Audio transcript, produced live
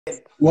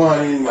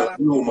One,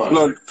 no man.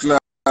 Blood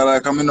clot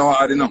like I'm no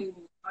hard enough.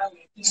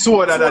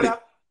 Soda, daddy.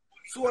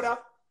 Soda?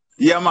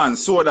 Yeah, man.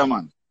 Soda,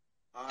 man.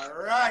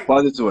 Alright.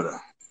 What's the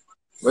soda?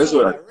 Where's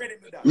soda?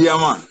 Yeah,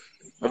 man.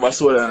 About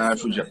soda in the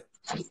refrigerator.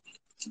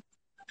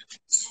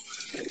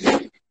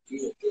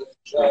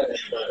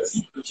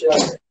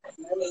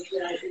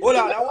 Hold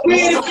on.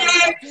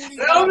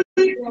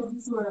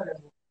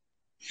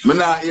 I'm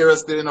not hear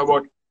us saying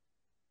about.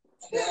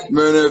 I don't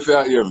know if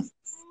you hear me.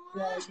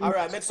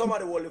 Alright, make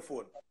somebody hold the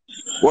phone.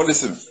 What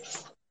listen?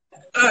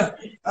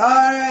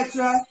 Alright,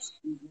 try.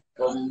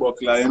 Come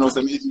buckler, you know,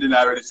 some eating dinner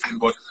already still,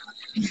 but.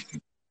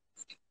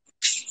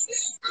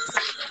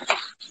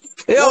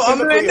 Yo,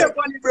 I'm ready up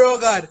on the bro,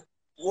 God.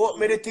 What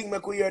made the thing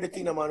make we hear the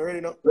thing, man? Ready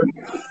now?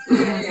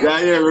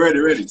 Yeah,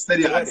 ready.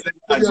 Steady on,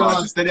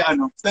 steady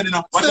on.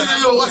 Watch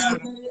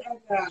out.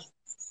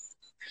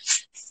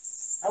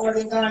 I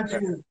wasn't going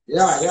to.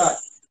 Yeah.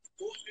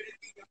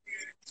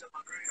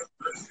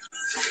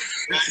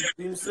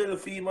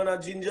 Himself, he man, a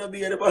ginger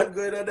beer, the bad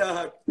going to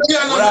that.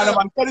 Yeah,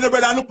 man. Tell the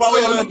brother, look power.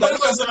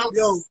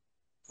 Yo.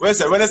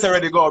 When it's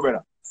ready, go,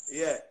 brother.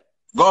 Yeah.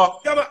 Go.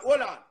 Come on,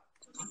 hold on.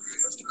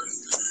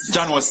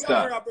 John was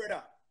star. Camera,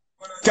 brother.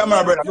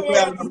 Camera, brother.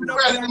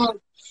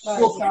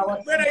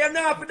 Brother, you're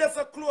not that's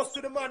so close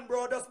to the man,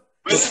 bro. That's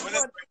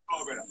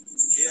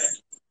Yeah.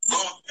 Go.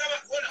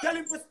 Tell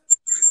him to.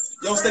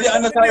 Yo, steady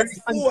on the side.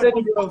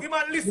 He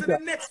might listen to the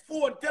next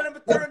phone. Tell him to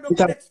turn down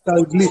the next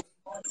phone.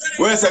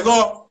 Where's it?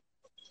 Go.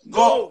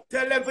 Go.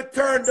 Tell him to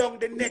turn down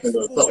the next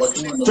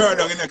phone. Turn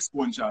down the next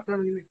phone, shot.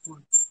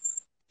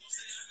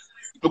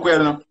 Look where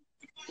now.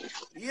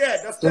 Yeah,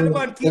 just tell him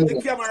and keep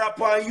the camera up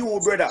on you,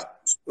 brother.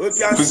 We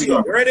can see.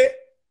 You ready?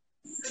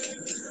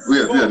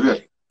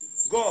 Wait.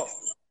 Go.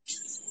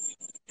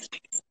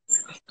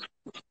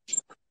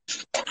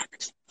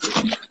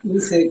 You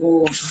say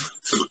go.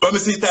 Let me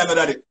see time,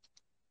 daddy.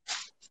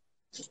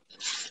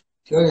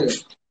 Go ahead.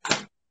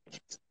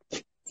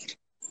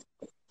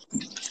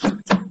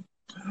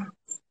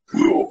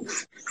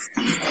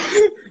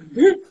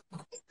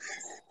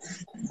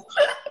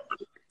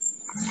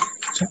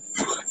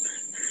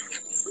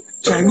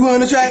 Try, go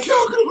on, try.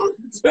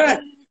 Try.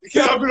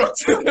 Can't block.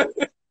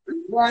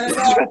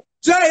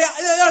 Try,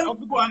 yeah. Go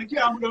on,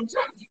 can't block.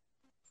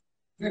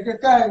 Take your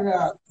time,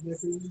 yeah.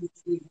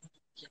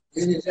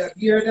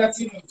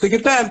 Take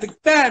your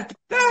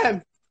time.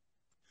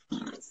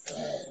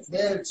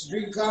 Belch,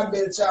 drink and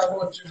belch out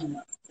one too.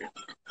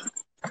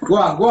 Go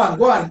on.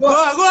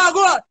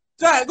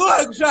 Try, go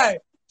on, try.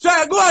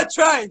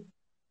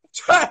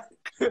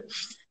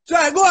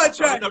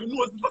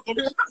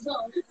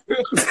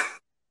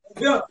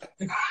 Yo.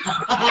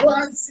 I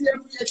want to see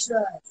him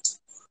try.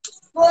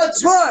 Go on,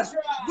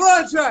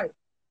 try.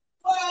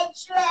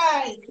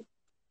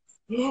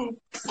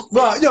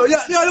 Go, yo,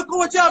 look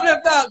what you have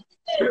left, dog.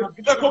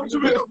 Come to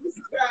me.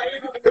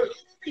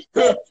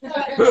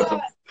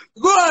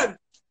 Go on.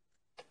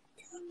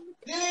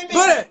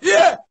 Go there.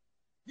 Yeah.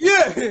 We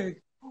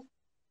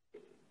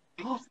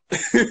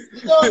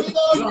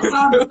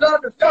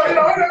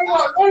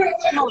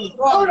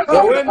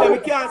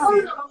can't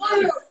see.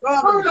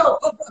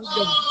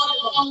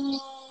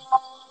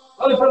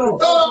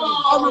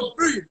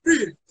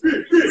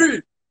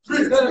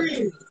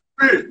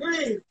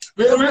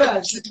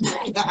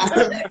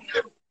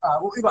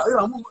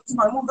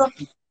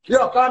 Yo,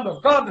 calm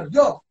down.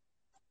 Yo.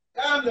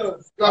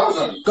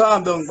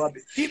 Calm down,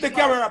 Bobby. Keep the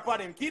camera up on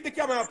him.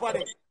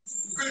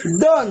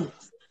 Done.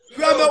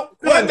 Go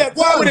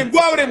out with him.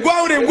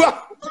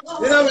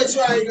 You know we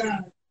try,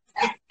 guys.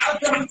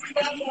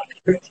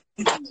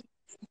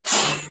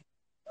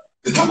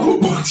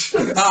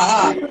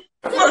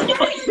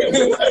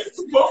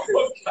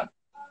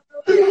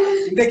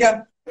 Take him.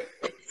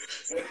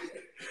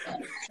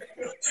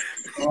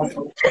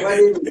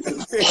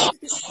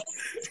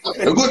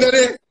 Good,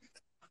 daddy.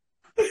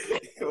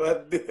 What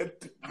the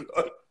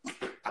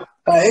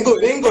Ain't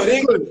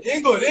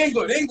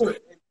good.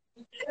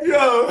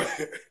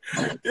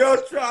 Yo,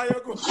 try.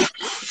 Go.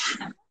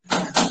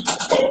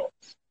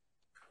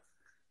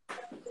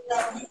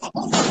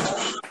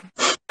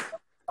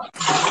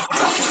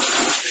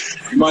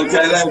 Man,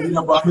 tell them in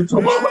about me.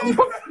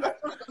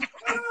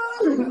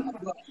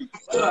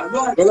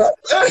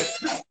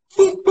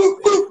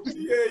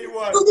 Yeah, you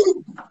are.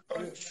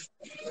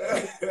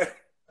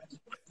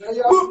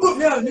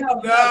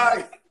 Nah.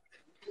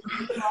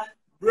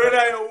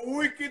 Brother, you're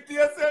wicked to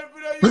yourself,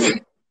 brother.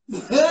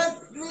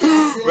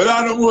 But I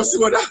don't know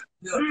soda.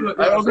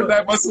 I don't get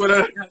that much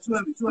soda.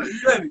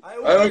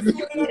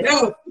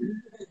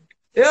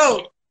 Yo,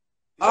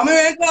 I'm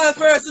in class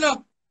first, you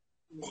know.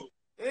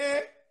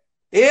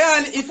 Yeah,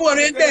 and if one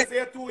ain't dead.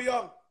 You're too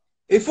young.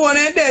 If one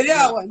ain't dead,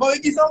 yeah, man. But we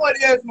give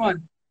somebody else,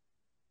 man.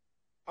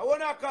 I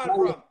want to call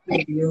from.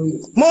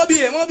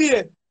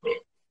 Mobile.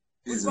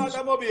 Who's part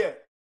of Mobile?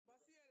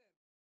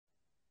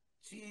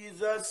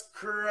 Jesus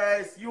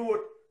Christ,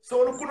 you.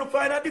 So you couldn't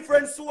find a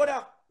different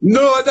soda?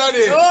 No,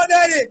 daddy.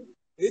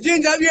 The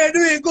ginger beer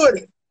doing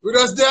good. We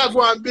just there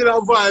for a bit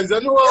of vibes. I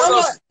know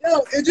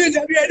Yo, the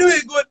ginger beer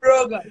doing good,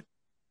 bro, guys.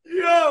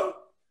 Yo,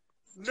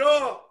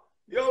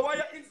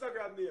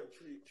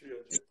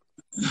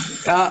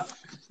 Yeah.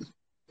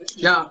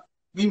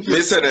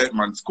 They said that,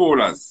 man.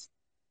 Schoolers.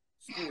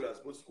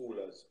 Good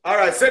schoolers. All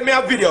right, send me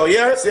a video,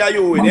 yeah? See how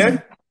you win,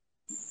 yeah?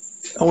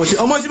 How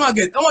much you might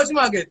get? How much you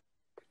might get?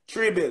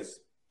 3 bills.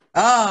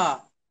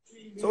 Ah.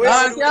 So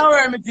what you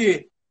gonna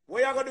do?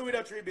 What you gonna do with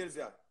the 3 bills,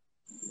 yeah?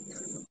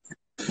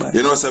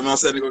 You know, so I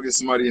said to go get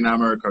somebody in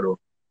America, though.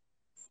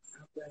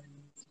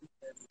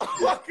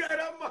 What kind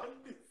of man?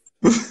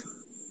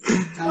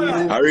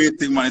 I really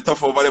think, man, it's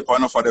tough over there for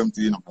enough of them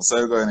to, you know. So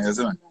you going, you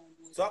see, man.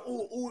 So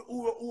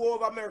who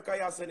over America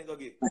you sending go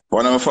get?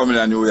 One of my family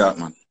in New York,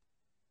 man.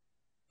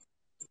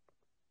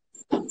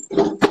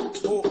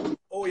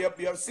 Oh,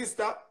 your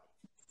sister?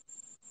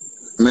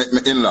 My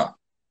in-law.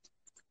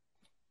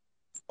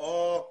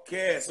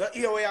 Okay, so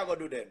here what you gonna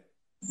do then?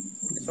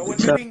 So when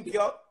we link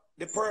you,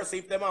 the person,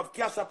 if them have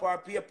cash up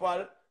or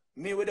PayPal,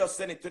 me will just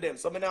send it to them.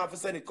 So me now have to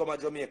send it come to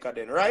Jamaica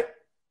then, right?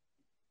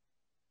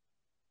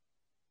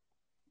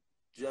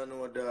 You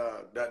know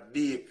that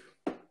deep.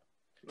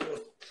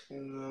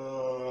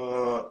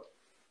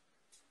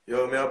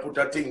 Yo, me I put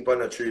a thing on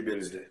the 3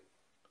 bills there.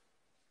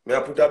 Me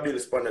I put a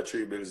bills on the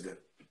 3 bills there.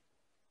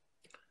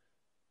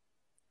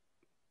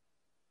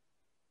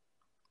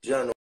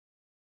 John.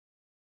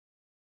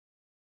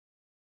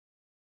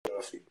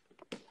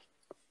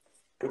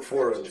 Put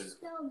 400.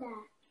 Spell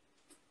that.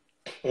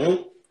 Hmm?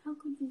 How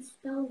could you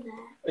spell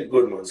that? Hey,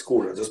 good man,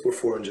 schoolers. Just put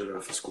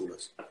 400 for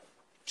schoolers.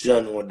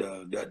 John,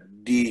 that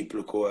deep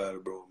look oil,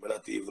 bro. I'm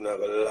not even gonna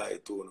lie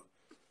to you.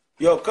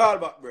 Yo, call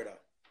back, brother.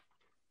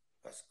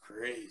 That's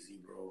crazy,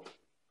 bro.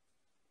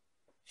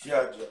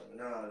 Yeah, John,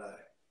 nah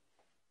lie.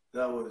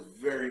 That was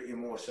very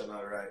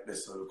emotional, right?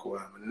 This look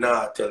oil.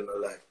 Nah, tell no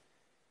lie.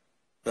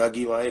 I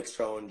give my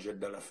extra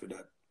 $100 for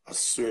that. I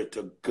swear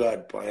to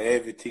God, for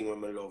everything with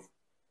my love.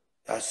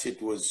 That shit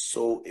was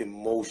so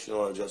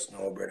emotional just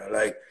now, brother.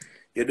 Like,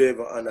 you don't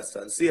even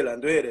understand. See,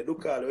 and do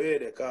call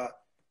because,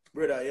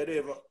 brother, you don't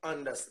even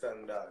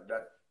understand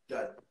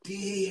that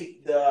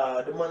deep,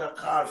 the man I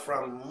called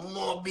from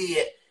Moby.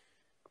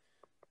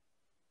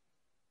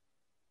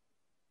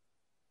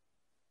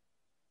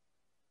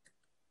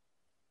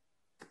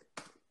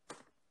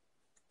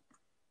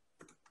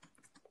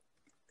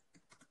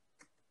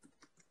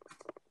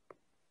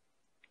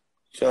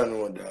 John,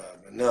 no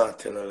dog, not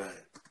tell a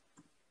lie.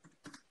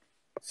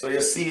 So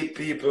you see it,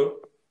 people.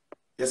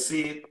 You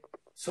see it.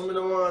 Some of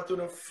them want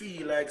to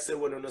feel like say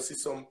when you see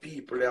some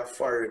people they are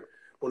foreign,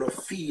 when you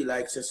feel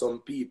like say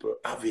some people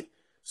have it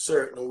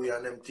certain way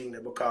and them thing they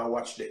because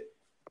watch it.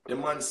 The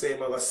man say I'm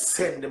gonna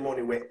send the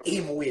money where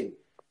him win.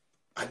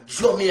 And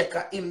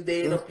Jamaica him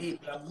there, you know,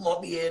 people are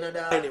not be in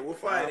that. We'll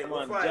find him,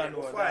 we'll find him,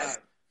 we'll find him.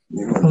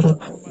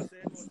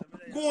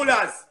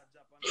 Coolers!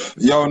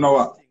 Yo, know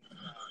what?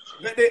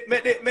 Make the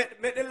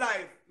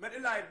live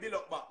build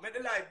up back. Make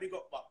the live big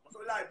up back. Make the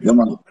live Yeah, build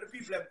man. up back. Make the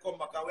people them come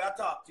back and we are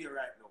talking to you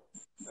right now.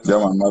 Yeah,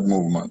 man, mad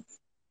move, man.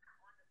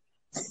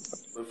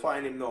 We'll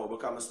find him now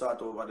because I'm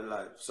start over the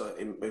live. So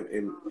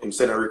him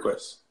send a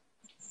request.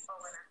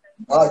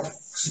 Alright,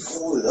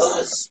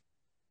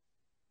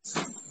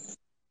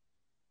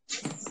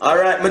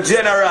 my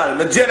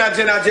general. So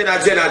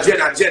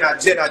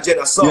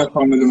Yeah,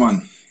 family,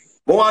 man.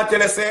 I want to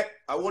tell you say,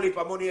 I won't leave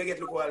money you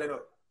get look well, you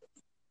know.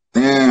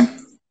 Yeah.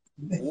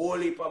 Whole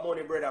heap of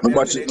money, brother.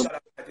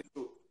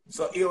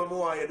 So here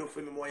what you do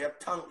for me, more you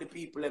thank the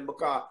people and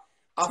because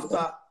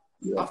after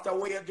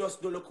what you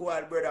just do look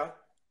wild, brother,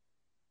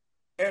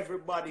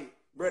 everybody,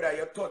 brother,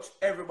 you touch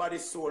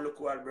everybody's soul look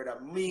wild, brother.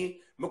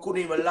 Me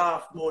couldn't even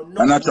laugh about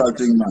nothing. A natural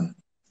thing, man.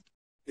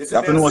 You You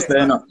have to know what's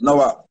there, you know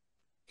what?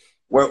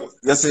 Well,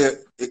 you say,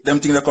 them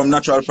things that come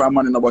natural from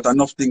man, you know, but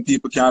enough things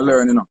people can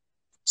learn, you know.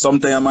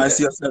 Sometimes I might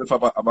see yourself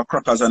have a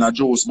crackers and a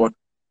juice, but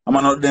I'm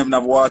not them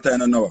have water,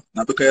 you know.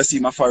 Not because you see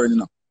my foreign, you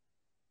know.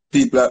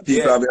 People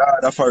have a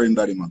hard foreign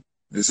daddy, man.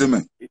 You see me?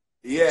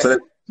 Yeah. So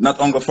not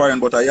only foreign,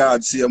 but a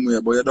yard same way,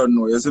 but you don't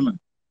know, you see me?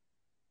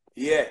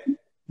 Yeah.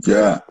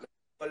 Yeah.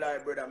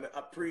 Brother, I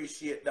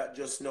appreciate that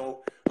just now.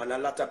 And a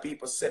lot of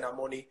people send our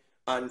money.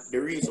 And the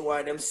reason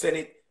why them send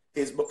it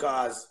is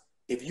because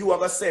if you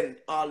ever send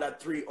all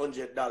that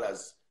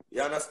 $300,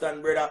 you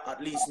understand, brother,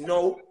 at least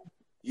now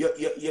you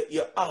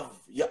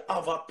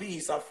have a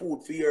piece of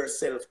food for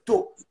yourself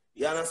too.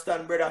 You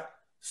understand, brother?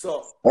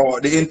 So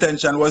the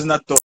intention was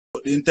not to,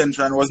 the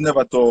intention was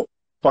never to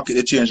pocket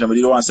the change, but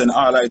you don't want to send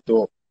all right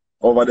to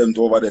over them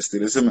to over there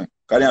still, you see me?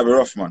 Because they have a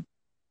rough, man.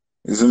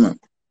 You see me?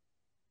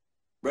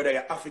 Brother,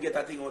 you have to get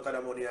that thing out of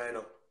the money, you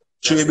know.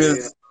 3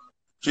 bills.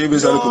 3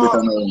 bills a little bit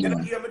annoying,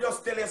 man. Let me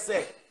just tell you,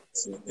 say,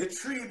 the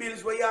 3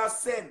 bills where you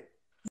send,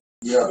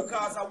 yeah,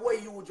 because of why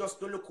you just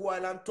to look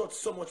while and touch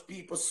so much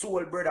people's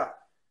soul, brother.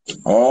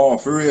 Oh,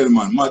 for real,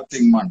 man. Mad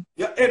thing, man.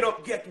 You end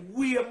up get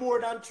way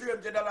more than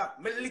 $300.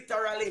 Me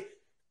literally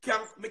can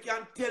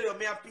tell you,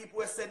 me have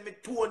people who send me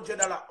 $200,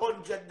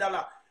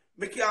 $100.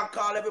 Me can't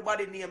call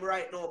everybody name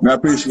right now. I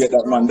appreciate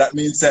that, man. That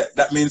means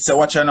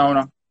watch you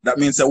now. That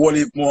means a whole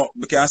heap more.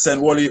 We can send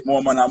whole heap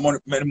more, man. And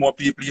many more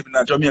people even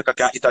in Jamaica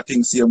can eat a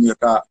thing same way.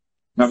 I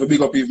have a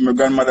big up even my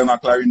grandmother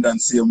and Clarendon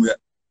same way.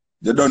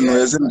 You don't know,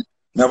 isn't it?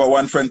 I have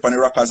one friend on the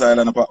Rockers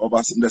Island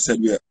over they said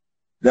where.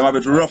 Them have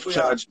it rough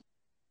charge.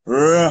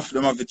 Rough,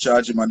 them have it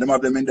charge, man. Them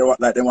have them in there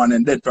like them one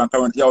and dead from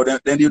current. Yo, then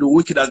they do the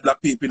wicked as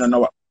black people, you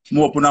know.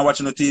 More open and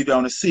watching the TV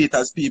and see it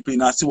as people, you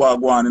know, see what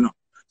go on, you know.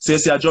 So you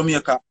see at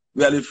Jamaica,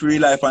 we are live free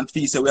life and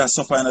feast, we are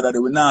suffering another day.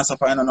 We not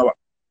suffering another.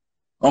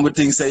 Only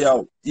thing say,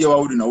 yo, what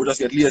would you know? We just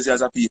get lazy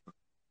as a people.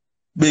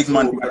 Big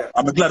man,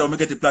 I'm glad we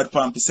get the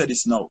platform to say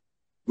this now.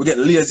 We get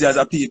lazy as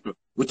a people.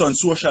 We turn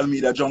social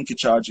media junkie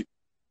charge.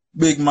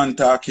 Big man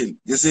talking.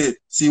 You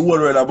see what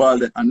world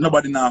about it and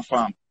nobody now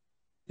farm.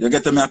 You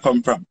get to me I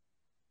come from.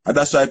 And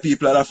that's why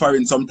people are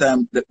foreign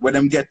sometimes when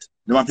them get,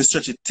 they have to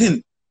stretch it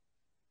thin.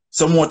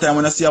 Some more time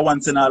when I see a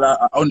once in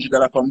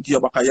 $100 come give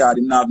you back a yard,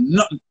 they have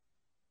nothing.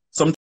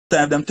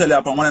 Sometimes them tell you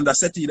upon one of the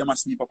city, they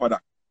must sleep up for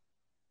that.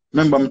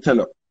 Remember me tell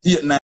you,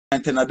 8, 9,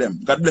 10 of them.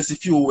 God bless a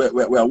few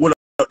where all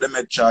of them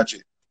head charge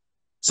it.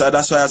 So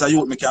that's why as a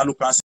youth, me can look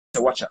and say,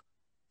 watch it.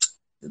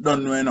 You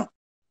don't know, you know.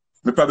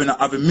 We probably not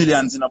have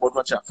millions in about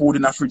watch it. Food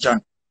in a fridge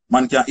and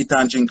man can eat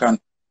and drink and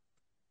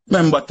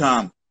remember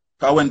time.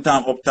 Because when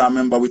time up time,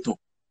 remember we too.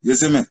 You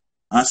see me?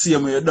 And see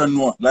me, you don't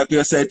know. Like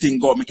you say, thing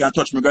go, me can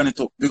touch me granny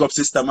too. Big up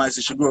sister, my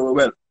sister, she grow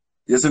well.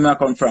 You see me I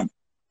come from.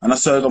 And I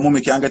saw you,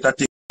 mommy can get a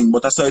thing,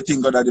 but I saw you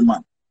thing God the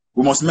man.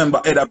 We must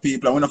remember other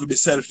people and we don't have to be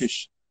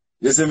selfish.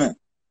 You see me?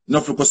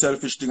 Not for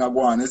selfish thing I go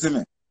on, you see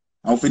me?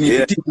 And we need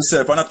to teach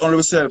yourself, and not only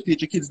yourself,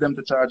 teach your kids them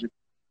to charge it.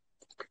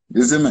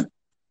 You see me?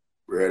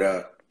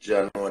 Brother,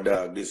 John,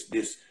 dog,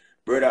 this.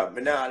 Brother,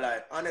 me not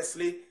lie.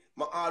 Honestly,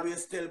 I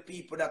always tell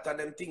people that and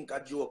them think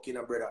a joke, you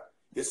know, brother.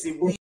 You see,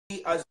 we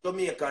as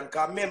Jamaican,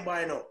 can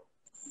remember, you know,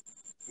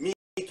 me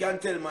can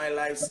tell my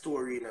life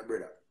story, you know,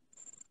 brother.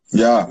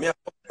 Yeah. Me I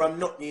come from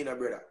nothing, you know,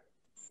 brother.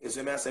 You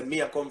see me, I say,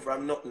 me I come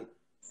from nothing.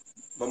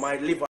 But I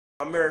live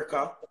in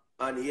America,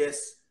 and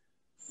yes,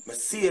 I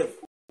save.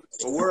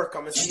 I work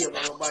and I save and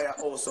I buy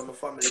a house so my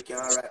family can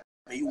alright.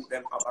 I youth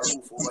them have a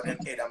roof over them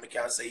head and I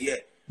can say, yeah,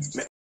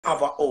 me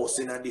have a house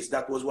in this.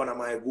 That was one of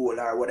my goals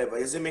or whatever.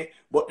 You see me?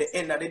 But the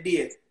end of the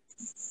day,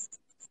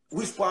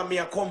 which part me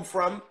I come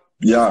from?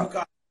 Yeah.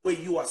 Because where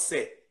you are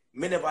say,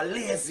 me never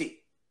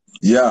lazy.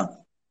 Yeah.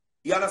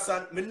 You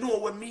understand? Me know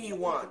what me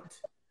want.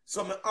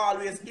 So me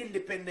always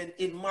independent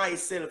in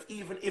myself.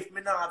 Even if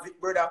me not have it,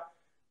 brother.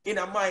 In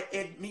my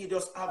head, me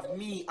just have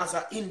me as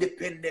an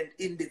independent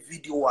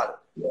individual.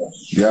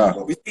 Yeah.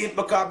 We see it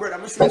because, brother,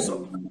 I'm saying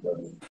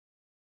something.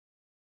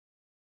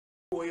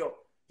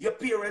 Your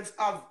parents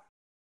have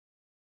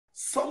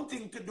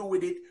something to do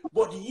with it,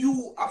 but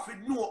you have to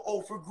know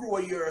how to grow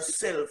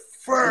yourself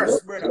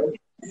first, brother.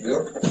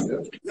 You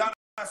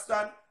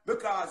understand?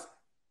 Because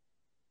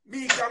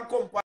me can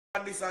come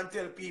on this and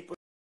tell people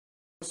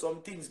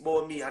some things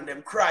about me and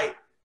them cry.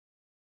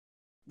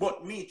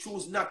 But me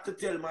choose not to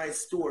tell my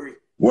story.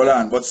 Well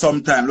on, but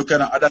sometimes look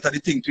at that the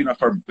thing to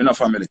in a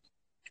family.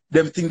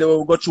 Them things they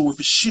will go through if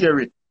you share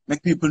it,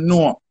 make people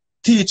know.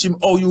 Teach him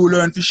how you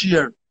learn to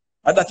share.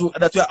 And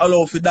that we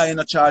allow if you die in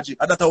a charge.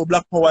 And that our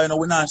black power, you know,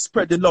 we not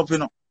spread the love, you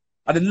know.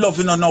 And the love,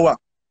 you know, now.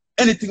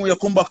 Anything when you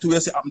come back to, you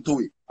say happen to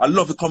it. I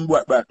love it come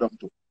back down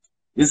to.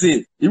 You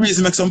see, the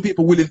reason make some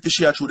people willing to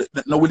share through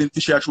that, not willing to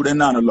share through the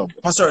non-love.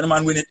 If a certain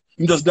man win it,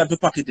 he just glad to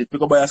packet it,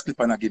 pick up by a clip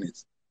and again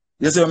it.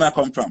 You see where I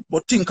come from.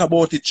 But think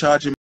about it,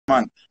 charging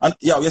man. And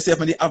yeah, you see if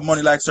they have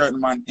money like certain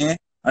man,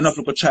 enough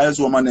look a child's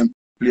woman and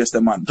place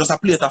the man. Just a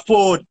plate of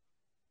food.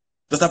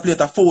 Just a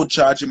plate of food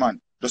charge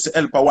man. Just to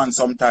help her one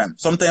sometime.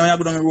 Sometime when you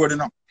go down the road, you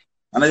know.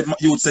 And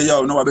you would say,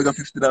 yo, no, I beg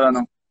 $50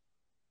 now.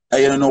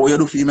 I don't know what you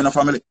do for him in a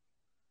family.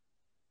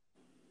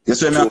 You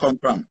see where I come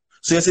from.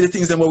 So you see the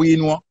things that we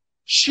know,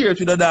 share it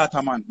with the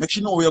daughter, man. Make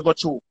sure you know where you go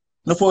through.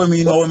 Not for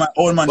me, know my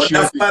old man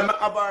share it. But that's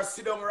why I have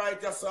sit down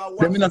right there so I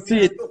watch. Let me not see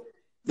it.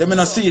 Let me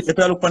not see it. If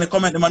I look on the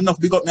comment, them enough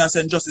big up me and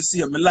say just the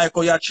same. Me like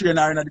how you're training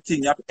in the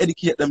thing. You have to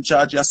educate them,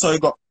 charge you. So you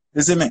go.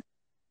 You see me?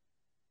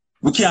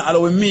 We can't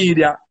allow the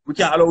media. We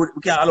can't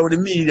allow the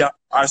media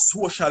or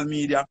social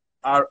media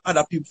or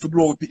other people to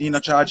grow up in a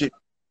charge.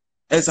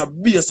 It's a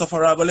base of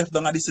a go left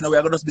down at this, you know, we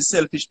are going to be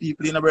selfish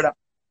people, you know, brother.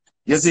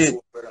 You see?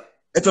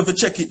 If you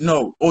check it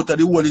now, out of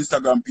the whole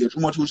Instagram page,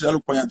 how much we should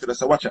look for you and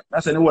say, watch it.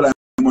 That's the whole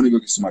money go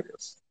give somebody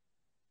else.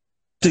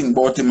 Think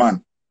about it,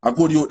 man. A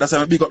good youth, that's why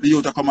I big up the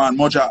youth to come on.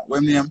 Moja,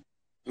 what name?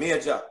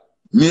 Major.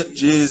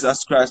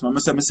 Jesus Christ, man. I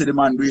see the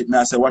man greet me,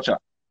 I say, watch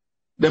out.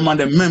 Them man,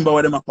 they remember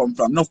where them come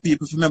from. Enough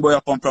people remember where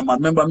you come from, man.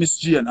 Remember Miss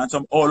Jane and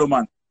some all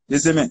man. You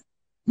see me?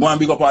 Man,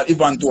 big up all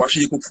Ivan too.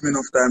 She cook for me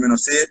enough time, you know.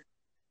 See it?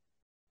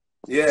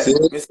 Yeah, see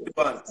it? Mr.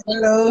 Ivan.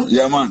 Hello.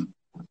 Yeah, man.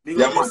 Big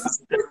yeah, up, man.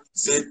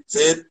 See it? See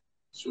it?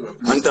 Sure.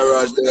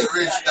 Entourage there.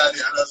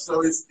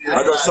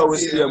 That's how we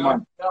stay,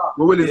 man.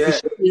 We willing to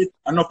share it.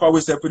 Enough of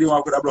we say, pretty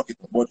one could have blocked it.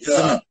 But you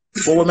see me?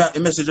 But when the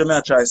message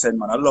I try to send,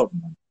 man, I love,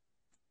 man.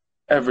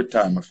 Every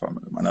time, my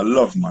family, man. I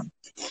love, man.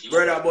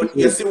 Brother, but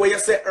you see what you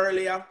said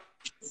earlier?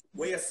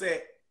 Where you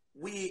say,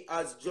 we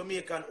as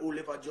Jamaican who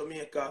live in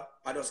Jamaica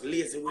are just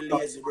lazy, we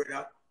lazy,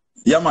 brother.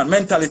 Yeah, man,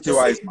 mentality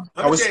wise, man.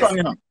 We're strong,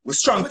 you know. We're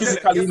strong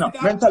physically, you know.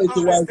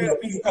 Mentality wise, you know.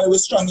 Physically, we're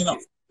strong, you know.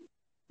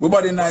 We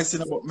body nice, you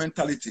know, but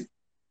mentality.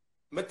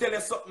 me tell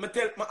you something.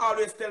 I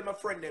always tell my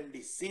friend them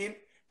this. See?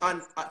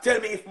 And tell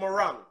me if I'm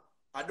wrong.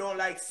 I don't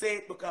like say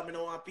it because I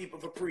don't want people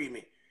to pre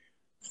me.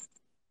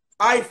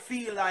 I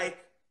feel like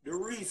the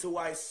reason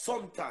why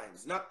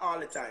sometimes, not all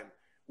the time,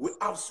 we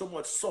have so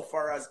much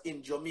sufferers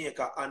in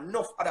Jamaica and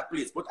enough other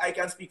places. But I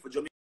can speak for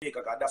Jamaica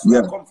because that's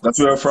where I come from. That's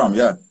where I'm from,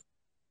 yeah.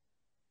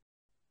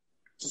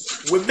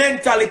 With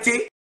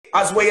mentality,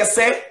 as what you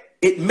say,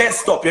 it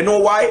messed up. You know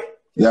why?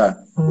 Yeah.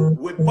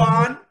 We're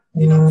born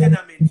in a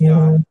tenement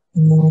yard.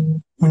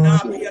 We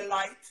not pay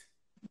light.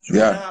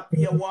 Yeah. We not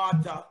pay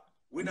water.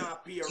 We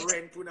not pay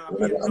rent. We not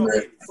pay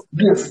nothing.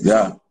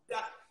 Yeah. So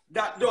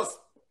that does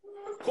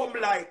come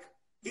like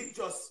it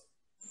just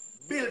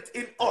built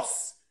in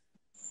us.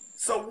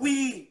 So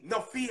we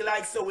not feel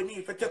like so we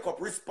need to take up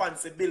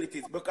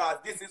responsibilities because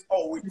this is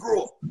how we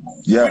grow.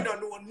 Yeah. We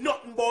don't know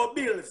nothing about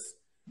bills.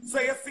 So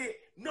you see,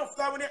 enough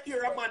time when you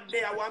hear a man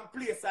there, one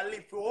place and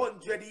live for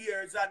 100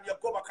 years and you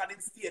go back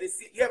and stay.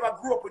 You ever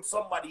grew up with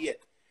somebody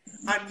yet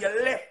and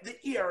you left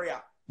the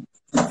area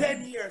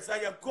 10 years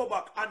and you go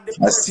back and the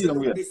person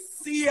look the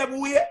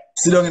same way?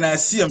 Sit down in the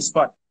same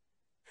spot.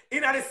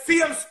 In the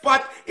same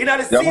spot, in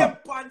the same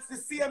pants, the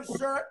same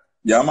shirt.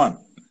 Yeah, man.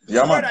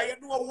 Yeah, man. Brother,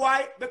 you know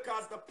why?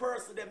 Because the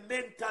person, the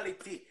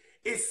mentality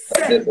is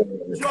set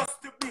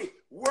just to be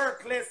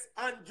workless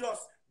and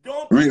just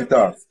don't pay the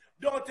bills.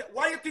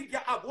 Why you think you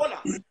have, hold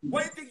on,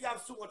 why you think you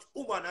have so much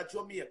women at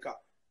Jamaica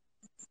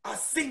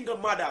as single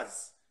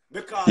mothers?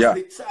 Because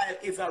the child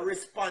is a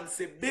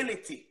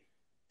responsibility.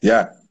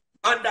 Yeah.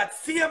 And that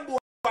same boy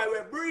we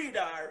breed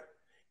her,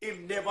 he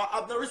never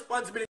have the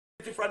responsibility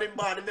from the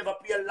man, he never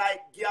pay light,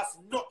 gas,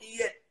 not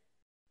yet.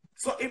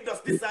 So if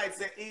just decides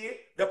say, hey,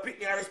 the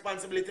picking a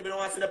responsibility, we don't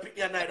want to see the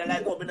picking at night, I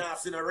like coming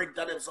out in a rent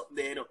and them something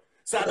there, you know.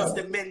 So that's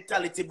the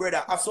mentality,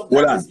 brother.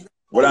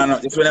 Well, I know.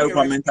 It's when I look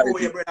at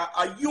mentality.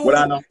 You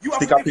have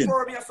to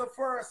defer me as a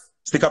first.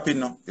 Stick up in,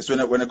 no. It's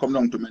when it come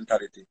down to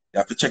mentality. You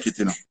have to check it,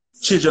 you know.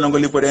 Children don't go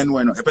live with them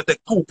anywhere, no. If you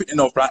take two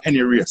people from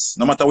any race,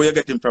 no matter where you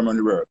get them from in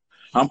the world,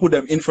 and put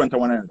them in front of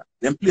one another,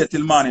 then play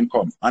till morning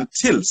come,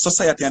 until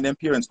society and their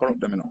parents corrupt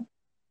them, you know.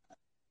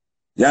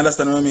 You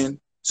understand what I mean?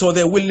 So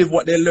they will live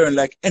what they learn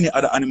like any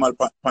other animal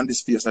on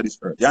this face of this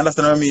earth. You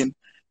understand what I mean?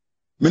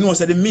 Me know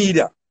say the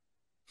media,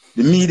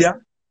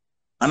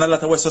 and a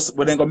lot of us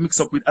when they go mix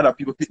up with other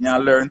people picking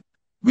and learn,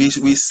 we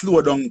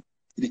slow down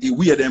the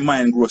way their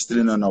mind grows still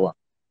in an hour.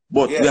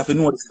 But we have to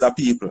know this is the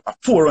people. A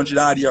 400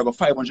 odd year or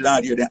 500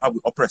 odd year, then have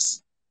we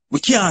oppressed. We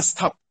can't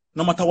stop.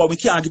 No matter what, we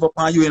can't give up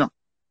on you, you know.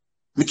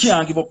 We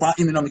can't give up on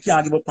him, you know. We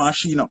can't give up on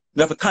she, you know.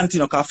 We have to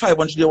continue because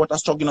 500 years what are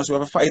struggling us, we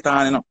have to fight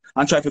on, you know,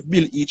 and try to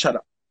build each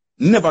other.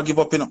 Never give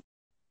up, you know.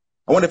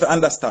 I wonder if you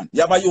understand.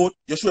 You have a youth,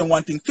 you show him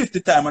one thing 50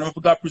 times, and if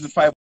you go to prison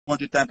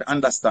 500 times to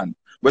understand.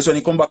 But when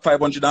you come back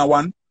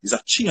 501, he's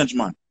a change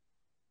man.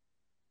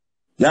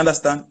 You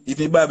understand? If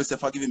the Bible says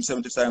forgive him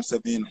 70 times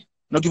 7, you know.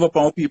 Not give up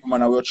on people,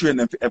 man, and we'll train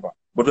them forever.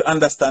 But we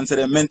understand that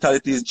their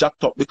mentality is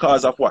jacked up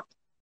because of what?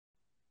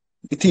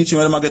 You teach him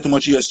when they get too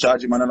much years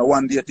charge him, and on a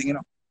one day thing, you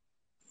know.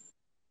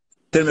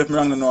 Tell me if I'm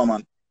wrong, no,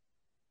 man.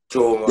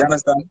 True, man. You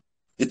understand?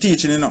 You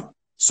teaching, you know.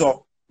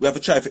 So we have to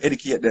try to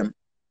educate them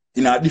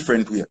in a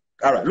different way.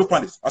 All right, look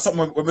at this. That's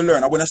something when we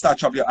learn. When I start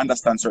traveling, I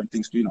understand certain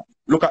things too, you know.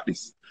 Look at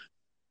this.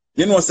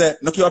 You know, say,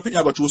 look, your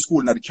opinion, I go through school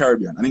in the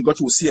Caribbean and then go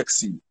through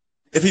CXC.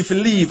 If he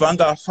leave and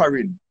go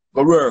foreign,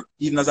 go work,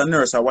 even as a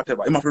nurse or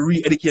whatever, he have to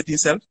re-educate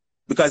himself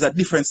because a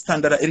different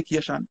standard of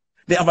education.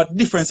 They have a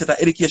different set of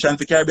education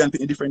for Caribbean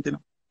people different, you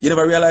know. You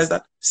never realize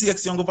that?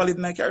 CXC don't go valid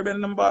in the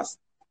Caribbean numbers.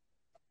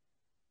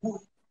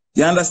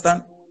 You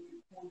understand?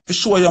 For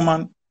sure, your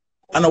man.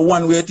 And a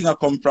one-way thing I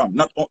come from.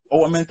 Not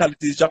our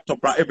mentality is jacked up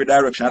from every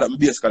direction. That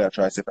basically I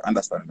try to say,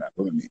 understand that.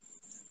 What I mean.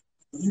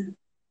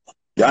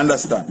 You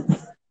understand?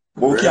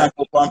 But we can't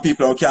give up on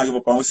people and we can't give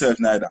up on ourselves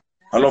neither.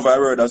 I love our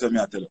word as I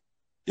tell you.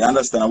 You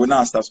understand? We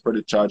not stop spread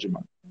the charge,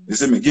 man. You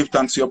see me? Give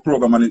thanks to your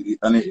program and you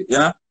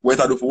know,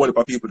 what I do for all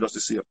the people just to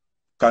see you.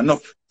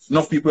 Because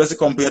enough people as they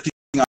come to your thing,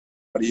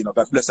 you know,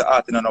 God bless the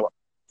art in an hour.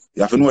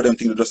 You have to know them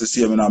things just to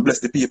see them, you know, and bless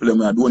the people and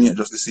we are doing it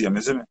just to see them,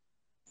 you see me?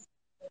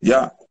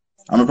 Yeah.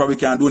 I mean, probably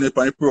can't donate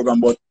for the program,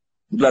 but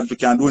I'm glad we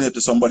can donate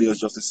to somebody else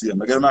just to see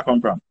him. I get where I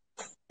come from.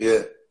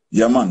 Yeah.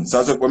 Yeah, man.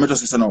 So that's what I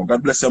just say now.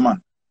 God bless you,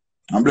 man.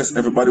 And bless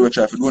everybody who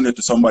try to donate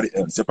to somebody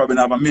else. You probably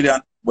not have 1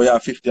 million, but you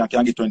have 50 and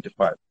can get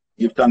 25.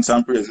 Give thanks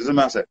and praise. You see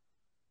what I say?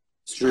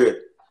 Straight.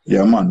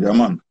 Yeah, man. Yeah,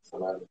 man.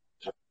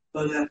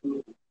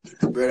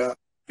 Brother,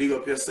 big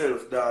up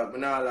yourself, dog.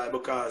 I'm not like,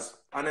 because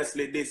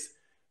honestly, this,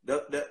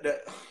 the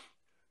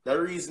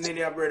reason in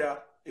here, brother,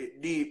 it's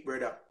deep,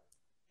 brother.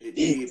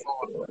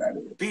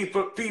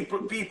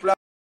 People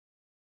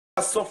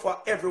are suffer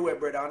everywhere,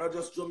 brother. Not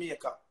just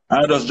Jamaica.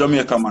 Not just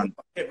Jamaica, man.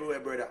 Everywhere,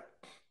 brother.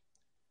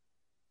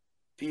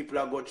 People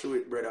are going through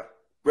it, brother.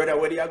 Brother,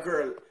 where the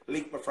girl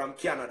linked me from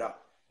Canada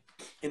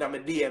in my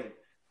DM,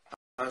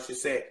 and she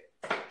said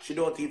she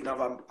don't even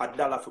have a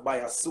dollar to buy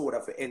a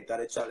soda to enter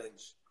the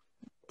challenge.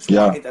 She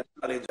enter the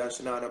challenge and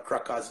she not no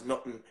crackers,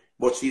 nothing.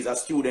 But she's a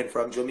student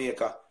from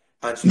Jamaica,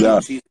 and she's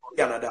from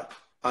Canada.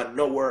 and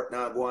no work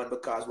now go on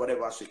because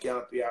whatever she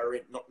can't pay her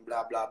rent, nothing,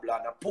 blah, blah, blah.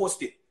 And I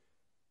post it.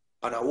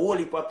 And a whole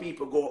heap of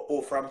people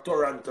go from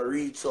Toronto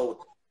reach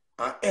out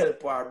and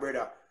help our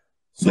brother.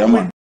 So, yeah,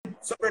 man.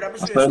 So brother, I'm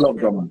sure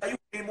you man. Are you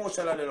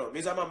emotional, you know?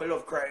 Me say, man, I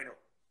love crying, you know?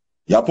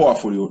 You're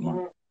powerful, youth,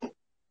 man.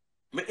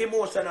 Me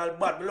emotional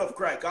bad, me love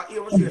cry. Cause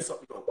you say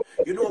something now.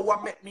 You know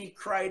what make me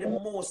cry the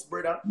most,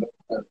 brother?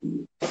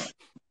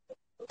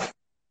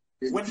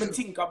 When we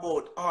think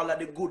about all of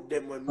the good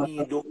them when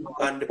me do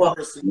and the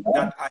person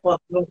that I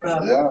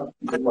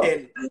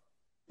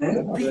and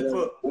then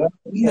people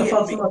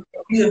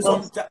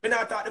sometimes when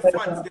I thought the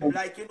fans them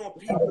like you know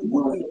people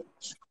who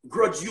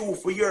grudge you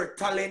for your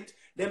talent,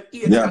 them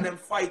hate and them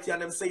fight you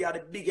and them say you're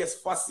the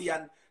biggest fussy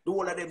and do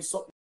all of them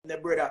something their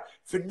brother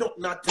for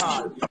nothing at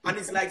all. And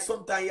it's like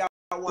sometimes you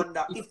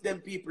wonder if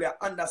them people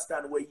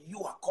understand where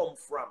you are come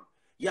from.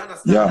 You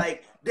understand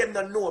like them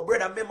don't know,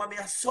 brother, remember me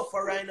I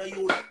suffer right now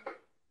you.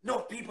 No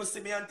people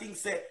see me and think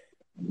say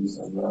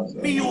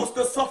me used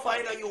to suffer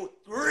in a youth,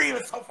 real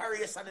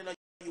sufferation in a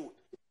youth.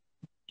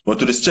 But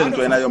to the strength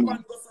when I am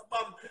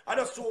I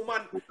just show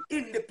man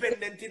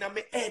independent in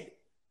my head.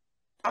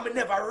 I'm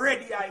never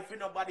ready if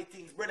nobody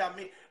thinks, brother.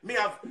 Me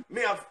have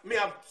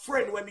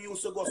friend when me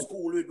used to go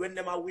school with when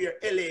them I wear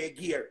LA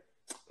gear.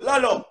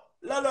 Lalo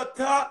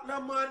talk no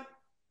man.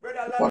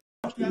 Brother Lalo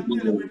can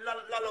tell you when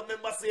Lalo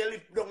member say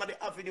live down at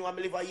the avenue and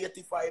me live at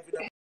 85 in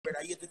a brother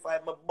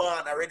 85 my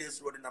born already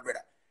this road in a brother.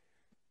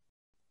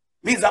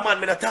 Means a man,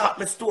 me not talk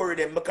my story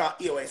them because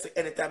here I say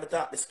anytime I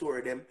talk the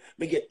story them,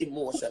 me get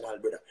emotional,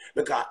 brother.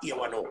 Because here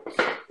I know,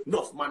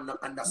 enough man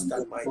not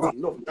understand my thing.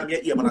 Enough time you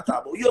hear man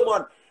talk about you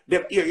man,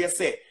 them here you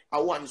say, I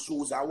want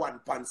shoes, I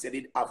want pants you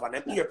did have, and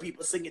them hear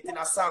people sing it in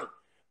a song,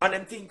 and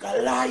them think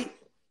a lie.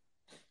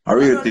 A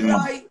real thing,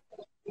 man.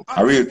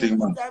 A real thing,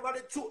 man.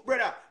 The truth,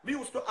 brother, me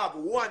used to have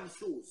one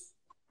shoes.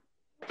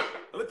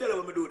 Let me tell you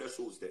what me do with the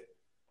shoes there.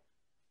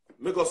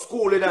 Me go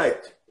school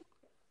night.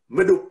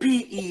 Me do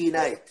PE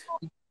night.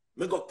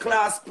 Me go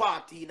class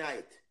party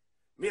night.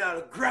 Me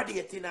a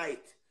graduate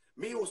night.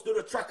 Me used to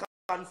do the track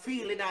and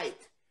field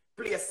night.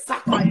 Play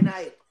soccer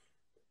night.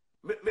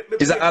 Me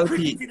Is play it LP?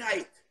 cricket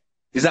night.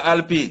 Is it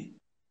LP?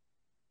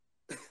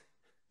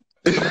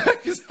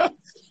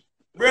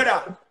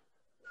 Brother,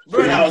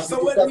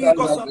 so when we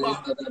go somewhere,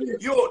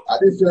 yo,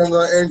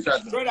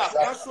 brother,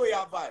 I'll show you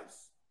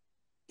vibes.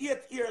 8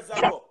 years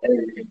ago,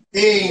 8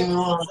 years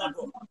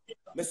ago,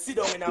 I sit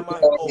down in my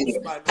house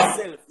by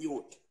myself,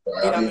 youth.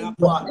 In my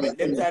apartment.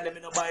 Them time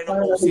them not buy no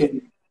house yet.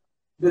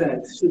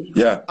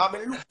 Yeah. I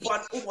mean, look on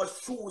how much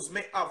shoes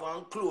me have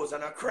and clothes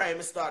and I cry,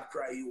 me start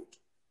cry, youth.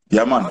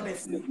 Yeah, man.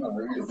 Honestly.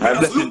 I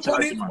bless look you,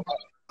 on it man.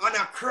 and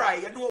I cry.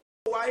 You know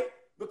why?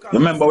 Because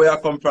remember where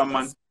I come from,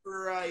 man.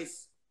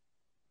 Christ.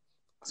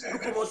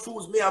 Look how much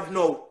shoes me have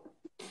now.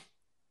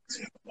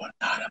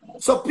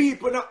 So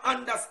people don't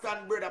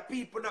understand, brother.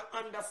 People don't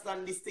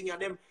understand this thing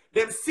and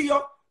them see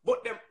you,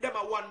 but them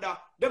I wonder,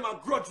 them I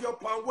grudge you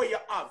upon where you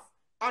have.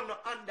 And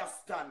not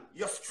understand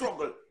your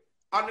struggle.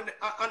 And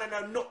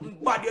nothing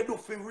bad you do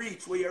for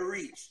reach where you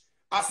reach.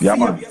 I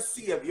save, you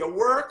save. Your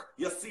work,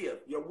 you save.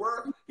 Your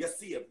work, you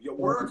save. Your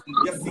work,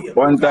 you save.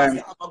 One time,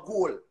 you have a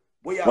goal.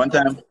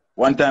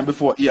 One time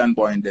before Ian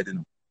Boyne dead, you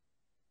know.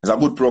 It's a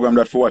good program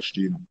that for watch,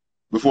 you know.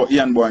 Before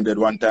Ian Boyne dead,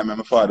 one time my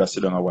father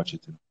sit down and watch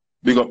it, you know.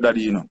 Big up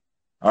daddy, you know.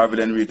 Harvey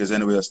Enriquez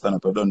anyway you stand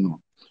up, I don't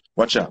know.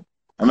 Watch out.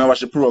 I mean watch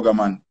the program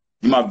and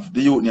him have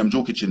the youth named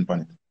Joe Kitchen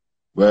on it.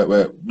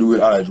 Where do it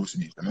all juice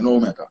beef. I mean no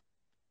matter.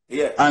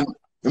 Yeah. And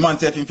the man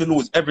say if him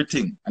lose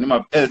everything and him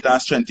have health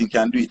and strength, he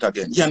can do it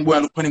again. Ian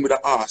Boyne look at him with an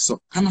ass.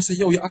 So I must say,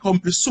 yo, you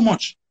accomplished so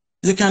much.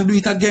 You can do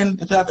it again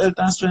if you have health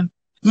and strength.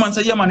 The man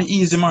say, yeah man,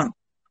 easy man.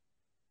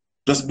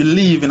 Just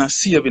believe in a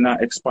saving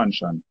and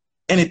expansion.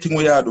 Anything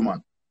we do,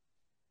 man.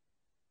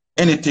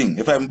 Anything.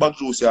 If I'm back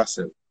juice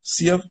yourself,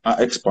 save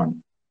and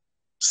expand.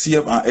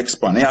 Save and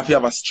expand. And if you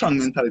have a strong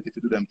mentality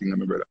to do them things,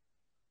 my brother.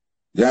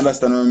 You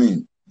understand what I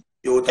mean?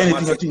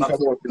 Anything you think about,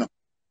 you know.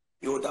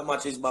 Youth, that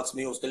matches box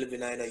me used to live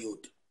in a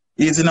youth.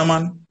 Easy now,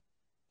 man.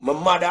 My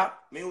mother,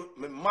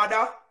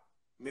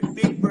 my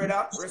big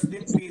brother, rest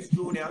in peace,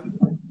 Junior,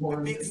 my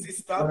big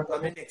sister,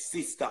 and my next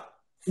sister.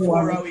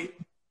 4 away.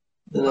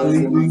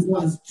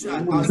 As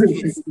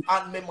kids,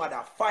 and my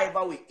mother, 5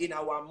 away in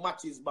our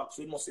matches box.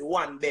 We must say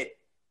 1 bed.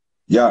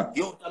 Yeah.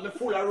 Youth, I'm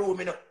full of room,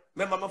 you know.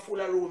 Remember, I'm full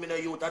of room, you know,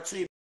 youth. A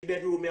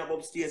 3-bedroom, I'm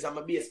upstairs, and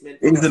my basement.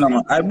 Easy now,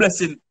 man. I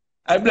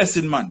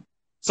blessing, man.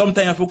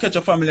 Sometimes if you catch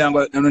a family and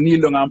go and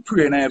kneel down and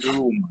pray in every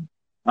room, man,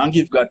 and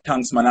give God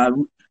thanks, man.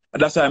 And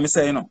that's why I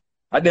say, you know,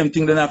 I them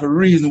think they have a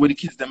reason where the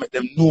kids they make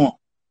them know.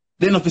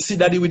 They don't see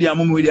daddy with their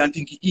mommy with you and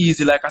think it's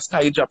easy like a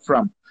sky drop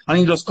from. And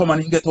he just come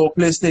and he get our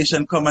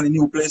PlayStation, come and a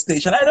new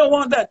PlayStation. I don't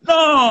want that.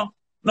 No.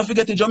 Don't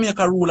forget the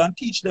Jamaica rule and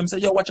teach them. Say,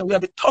 yo, watch out, we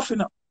have it tough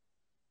enough.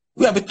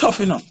 We have it tough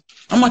enough.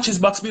 How much is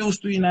box me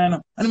used to, you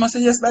know? And he must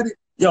say, yes, daddy.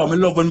 Yo, I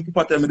love when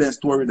people tell me their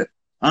story there.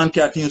 And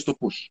Cat used to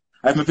push.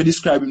 If I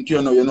describe him to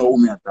you know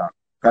who me attack.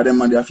 Because them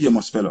man, they are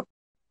famous fellow.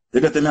 You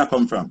get where I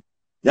come from.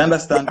 You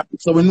understand?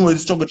 So we know the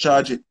struggle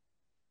charge it.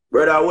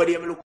 Brother, what do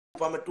you look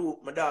for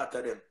my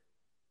daughter them?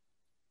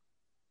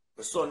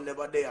 My son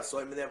never there, so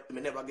I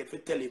never get to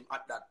tell him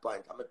at that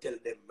point. I'm going to tell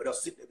them, I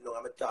just sit them down,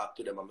 I'm going to talk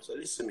to them. I'm going to say,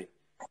 listen to me.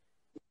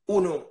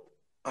 Uno,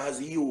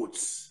 as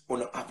youths,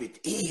 uno have it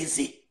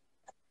easy.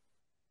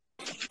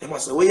 They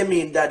must say, what you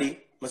mean, daddy?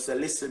 I say,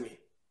 listen to me.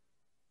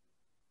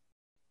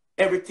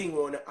 Everything we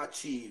want to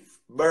achieve,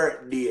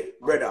 birthday,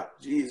 brother,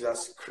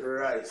 Jesus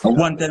Christ. I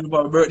one time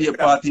about a birthday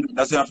party,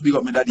 that's why I have to big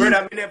up my daddy.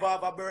 Brother, me never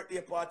have a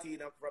birthday party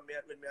from me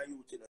when me a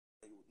youth.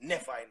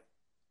 Never.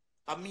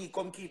 And me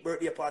come keep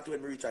birthday party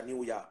when we reach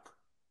New York.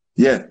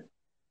 Yeah.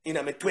 In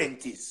my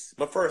 20s.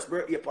 My first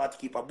birthday party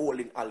keep a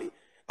bowling alley.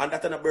 And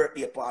that's a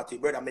birthday party.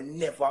 Brother, me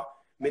never,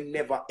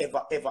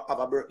 ever have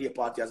a birthday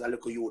party as a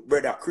little youth.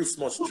 Brother,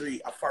 Christmas tree.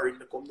 A foreign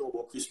me come know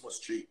about Christmas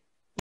tree.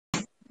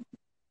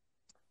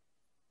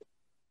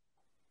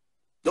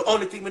 The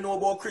only thing we know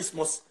about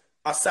Christmas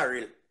is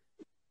Cyril.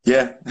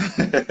 Yeah.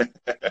 And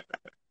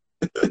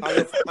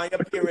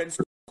your parents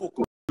cook.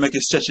 Make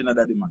it stretching at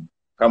daddy, man.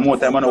 Come more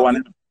time, I don't want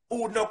it.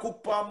 Food no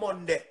cook on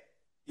Monday.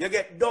 You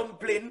get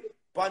dumpling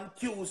on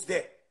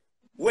Tuesday.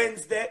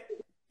 Wednesday,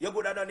 you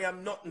go down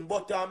and nothing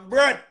butter and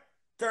bread.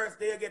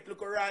 Thursday, you get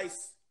little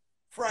rice.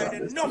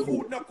 Friday, no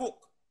food, no cook.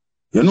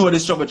 You know the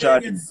struggle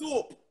charge. You get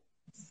soup.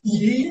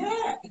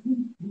 Yeah.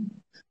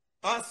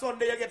 On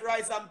Sunday, you get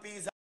rice and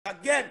peas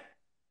again.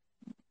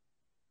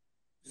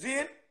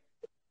 See?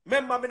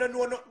 Remember, I don't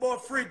know nothing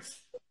about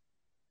fridge.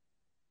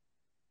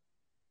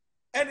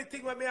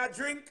 Anything when I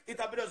drink,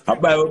 it'll be just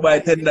drink. I buy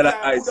 $10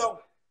 ice.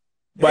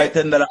 Buy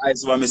 $10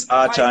 ice for Miss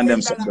Archer and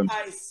them something.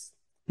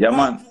 Yeah,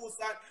 man.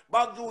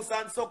 Bag juice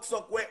and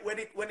suck when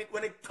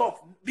it tough.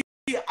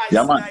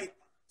 Yeah, man.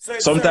 So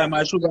sometimes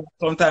I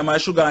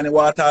sugar and the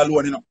water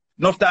alone, you know.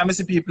 Enough time I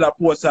see people that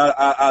post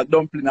a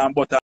dumpling and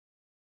butter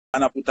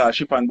and I put a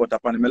chip and butter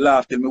upon it. I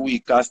laugh till me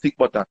weak because stick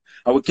butter.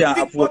 And we can't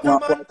afford more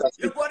butter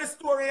stick. You got the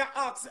story and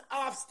ask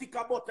half stick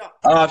of butter.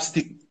 Half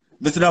stick.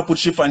 But then I put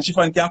chiffon.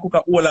 Chiffon can't cook a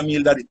whole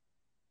meal, daddy.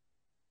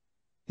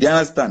 You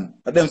understand?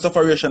 And them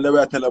separation that we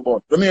are telling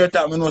about. When you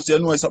talk, you know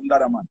something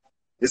that man.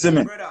 You see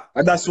me? Brother,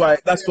 and that's why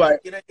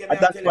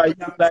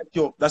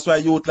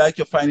youth like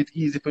you find it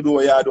easy to do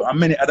what you do. And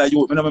many other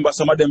youth, I remember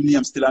some of them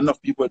names still enough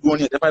people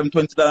donate. If I'm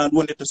 $20 and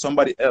donate to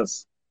somebody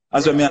else.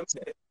 That's what I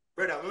say.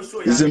 Brother, I'm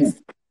show you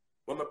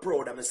I'm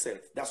proud of myself.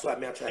 That's why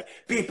I try.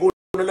 People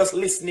just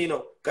listen, you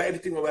know. Because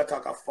everything when we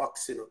talk are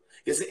facts, you know.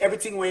 You see,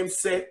 everything when him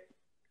say,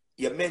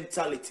 your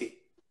mentality.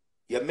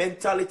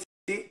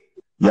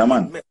 Yeah,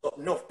 man. Mess up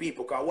enough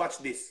people can watch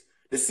this.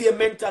 The same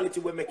mentality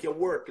will make you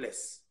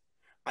worthless.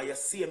 And your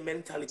same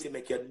mentality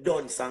make you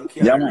dunce and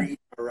can't read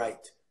and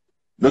write.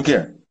 Look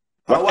here.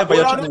 Whatever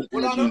you're trying to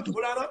do.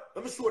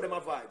 Let me show them my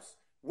vibes.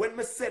 When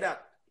me say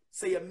that,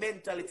 say your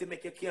mentality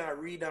make you can't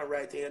read and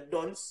write and you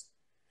dunce,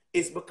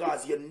 it's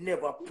because you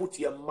never put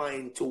your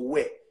mind to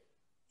where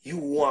you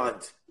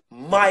want.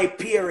 My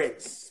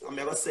parents, I'm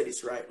going to say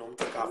this right now, I'm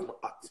taking off my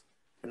hat.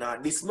 Now,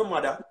 this my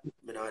mother,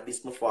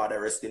 this my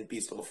father, rest in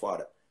peace to my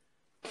father.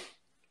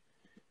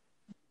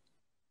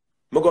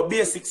 I go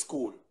basic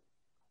school.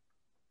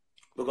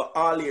 I go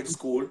all-age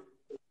school.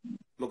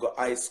 I go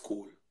high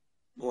school.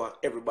 I want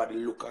everybody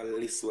look and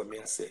listen what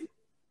I say.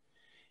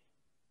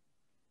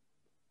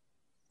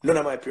 None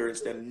of my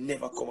parents, they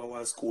never come and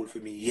want school for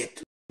me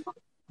yet.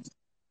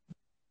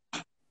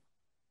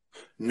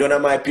 None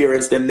of my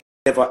parents, they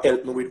never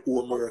help me with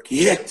homework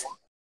yet.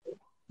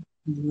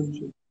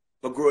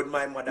 I grew with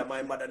my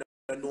mother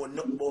don't know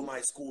nothing about my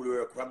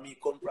schoolwork. When me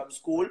come from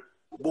school,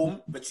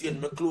 boom, I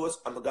change my clothes,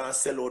 I'm going to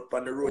sell out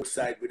on the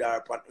roadside with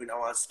our in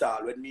our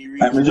stall. When me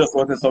reach, I just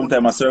want to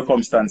sometimes a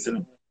circumstance, you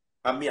know.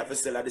 And me have to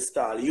sell at the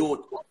stall. Youth.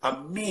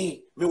 And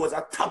me was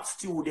a top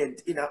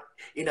student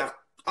in a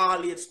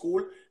all-age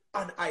school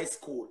and high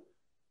school.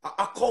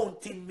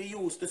 Accounting me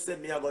used to say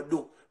me I go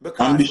do.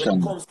 Because ambition.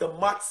 When it comes to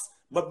maths,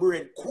 my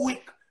brain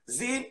quick.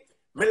 See?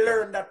 Me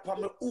learn that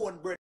from my own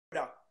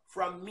brother.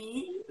 From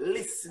me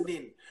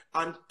listening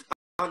and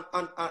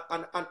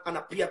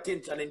I pay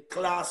attention in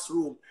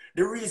classroom.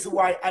 The reason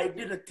why I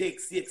didn't take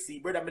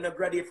CXC, brother, I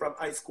graduated from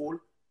high school.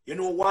 You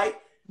know why?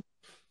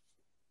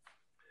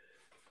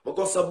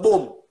 Because of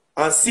boom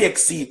and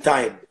CXC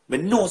time. I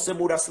know some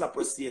would have slapped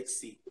with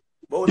CXC.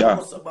 But when I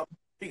was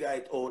figure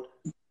it out,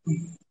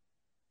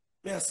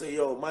 I say,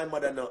 yo, my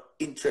mother not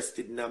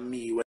interested in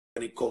me when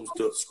it comes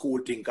to school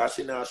thing, because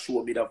she not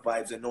show me the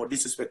vibes and no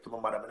disrespect to my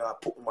mother. I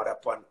not put my mother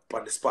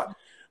upon the spot.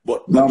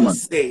 But no, I'm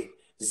just saying,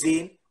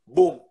 Zane,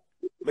 boom.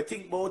 I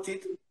think about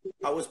it,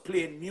 I was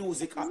playing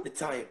music at the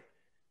time.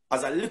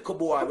 As a little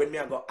boy, when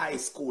I go high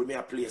school,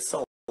 I play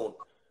sound.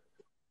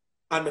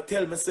 And I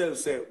tell myself,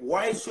 say,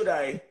 why should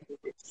I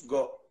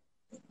go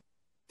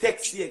take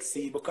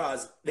CXC?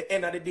 Because the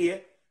end of the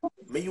day,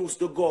 I used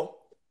to go,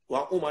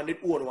 one woman did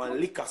own one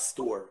liquor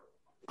store.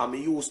 And I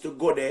used to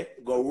go there,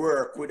 go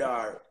work with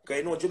her. Because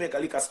you know Jamaica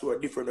liquor store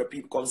different where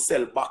people come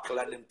sell buckle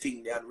and them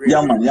things.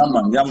 Yeah,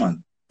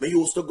 man. I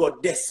used to go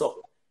there,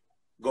 so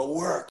go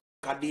work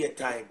at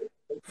daytime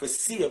for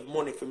save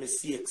money for my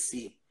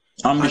CXC.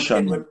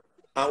 Ambition.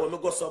 And when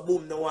I go so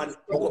boom, I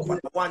go on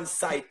one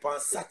side on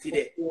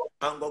Saturday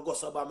and go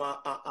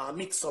so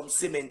mix some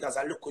cement as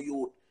a local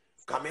youth.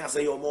 Come here, I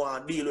say, yo, more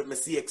deal with my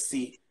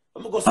CXC.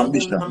 I'm going to go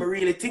Ambition. something and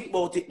really think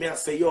about it. Me, I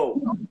say,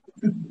 yo,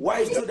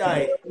 why should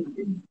I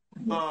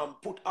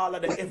put all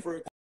of the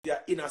effort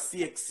in a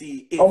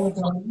CXC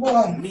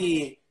if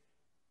me,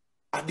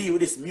 I deal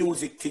with this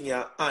music thing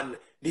here and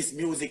this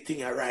music thing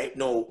here right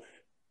now,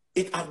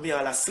 it have me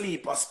all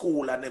asleep at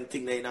school and them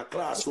thing in a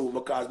classroom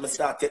because I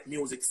start take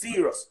music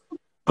serious.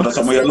 But that's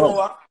something you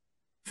love.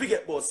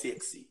 Forget about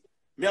CXC.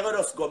 Me I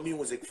just go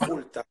music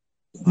full time.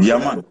 Yeah,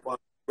 man.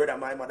 Brother,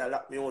 my mother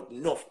locked me out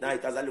enough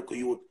night as I look at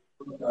you.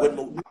 When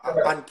you have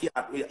an ant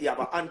cat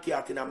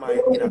in a yard.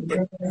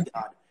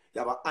 You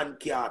have an ant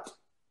cat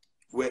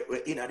where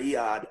in the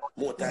yard.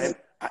 More time,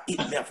 I eat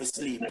me have to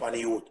sleep on the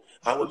youth.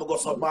 And when I go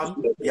so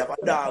bam, you have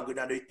a dog in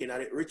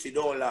the Richie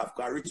don't laugh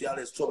because Richie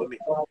always trouble me.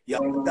 You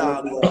have a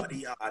dog over the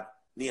yard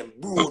named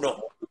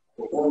Bruno.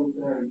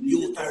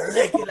 Youth are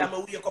regular. I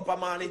wake up a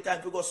morning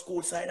time to go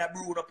school side of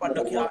Bruno up on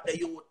the cat the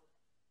youth.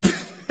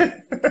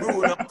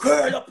 Bruno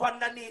curl up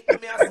underneath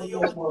me. I say,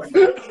 yo,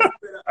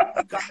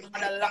 because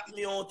mother lock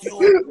me out, yo.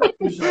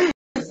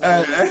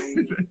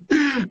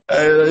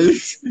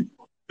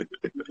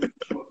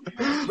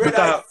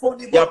 Brother,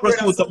 funny, you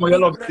pursue something you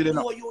love still, you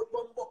know.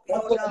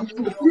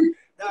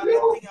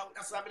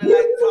 That's why I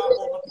like talk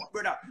about my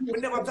brother. We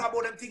never talk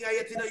about them things I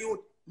yet in the youth.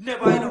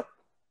 Never, you know.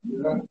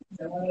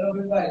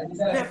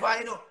 Never,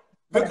 you know.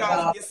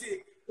 Because you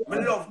see, my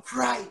love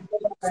cry.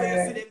 So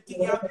you see them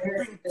things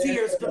bring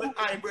tears to my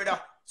eye, brother.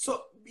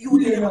 So you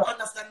never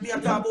understand me. I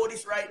talk about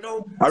this right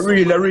now. A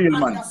real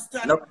man.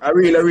 A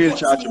real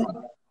charge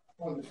man.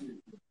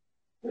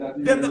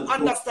 Them don't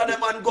understand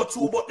them and go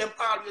through, but them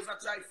always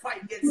try to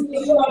fight against me.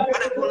 And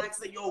they go like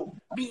say, yo,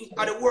 me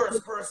are the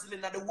worst person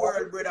in the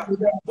world, brother.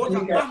 But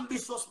I'm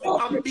ambitious,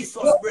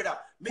 brother.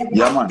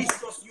 Me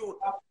ambitious youth.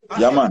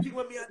 And everything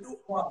when me I do,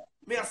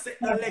 me I set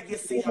the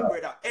legacy,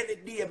 brother. Any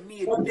day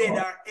me dead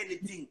or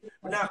anything,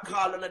 I'm not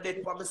calling a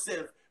dead for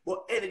myself.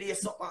 But any day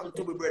something happen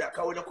to me, brother,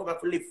 because we don't come here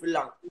to live for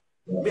long.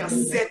 Me I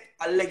set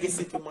a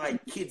legacy to my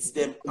kids,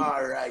 them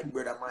alright,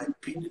 brother. My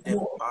people, them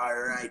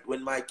alright.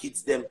 When my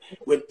kids, them,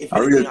 when if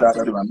anything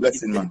happens,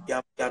 blessing, man.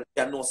 You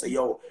know, say,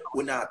 yo,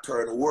 we not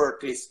turn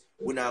worthless.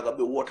 We not gonna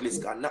be worthless,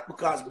 God. Not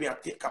because me I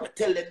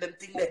tell them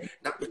thing there.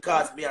 Not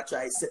because me I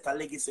try to set a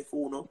legacy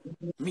for you know.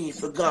 Me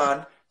for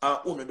gone and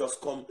uno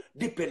just come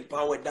depend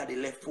upon where daddy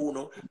left for you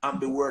know, and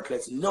be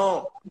worthless.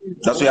 No.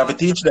 That's what you have to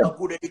teach them.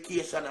 Good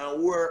education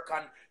and work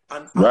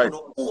and right.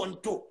 Own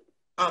too.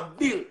 And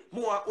build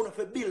more on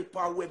the build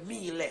part where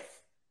me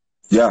left.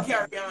 Yeah.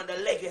 Carry on the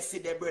legacy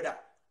there, brother.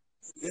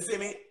 You see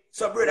me?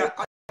 So, brother,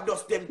 I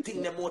just them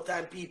thing them more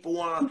time people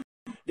want.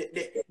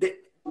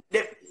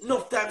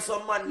 Enough time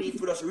some man need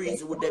for just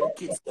reason with them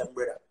kids, them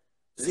brother.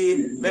 See,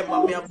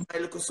 remember me and my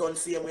little son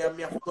see me and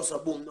me have to go so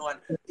boom now and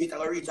it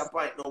will reach a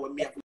point now when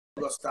me have to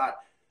go start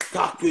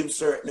talk to him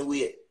certain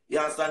way. You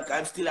understand?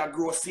 I'm still a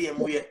grow same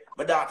way.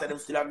 My daughter them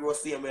still a grow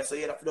same way. So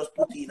you have to just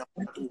put in a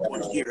 2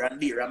 punch here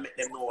and there and make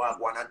them know I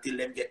want until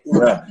them get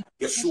older. Yeah.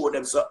 You show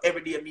them. So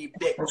every day me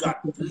beg God,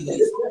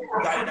 please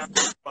guide them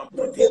and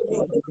protect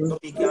me. So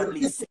me can at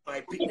least see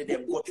my picnic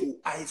them go through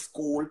high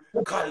school,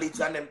 college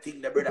and them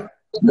thing, the brother.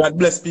 God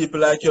bless people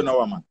like you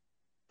now, man.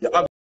 You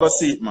have to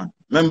see it, man.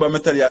 Remember me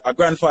tell you, a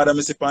grandfather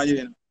me sip on you,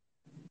 you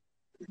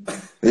know.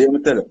 You me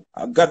tell you.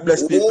 God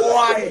bless people.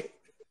 Why?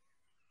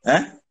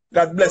 Like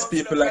God bless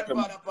people like you,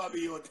 man.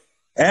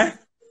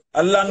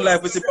 A long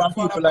life we sip on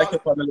people like your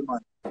family, man.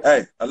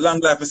 Hey, a long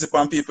life we sip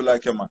on people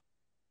like you, man.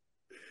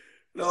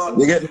 No,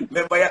 you get me?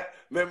 Remember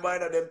you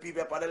know, them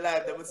people up on the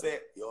live, they will say,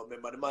 yo,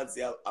 remember the man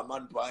say a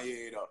man for you,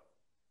 you know.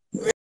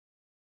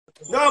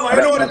 No, man,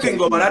 you know what the thing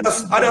go, man. I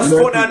just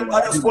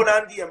fun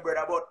and game,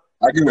 brother. But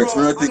bro,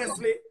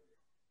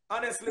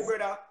 honestly,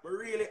 brother, I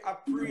really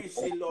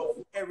appreciate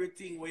love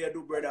everything what you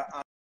do, brother.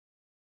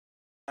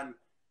 And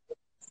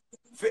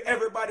for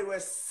everybody who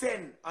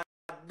send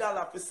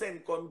 $1 for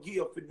send, come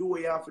give up for do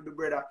what you have to do,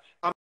 brother.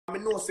 I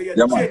know say you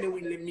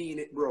genuinely mean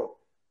it, bro.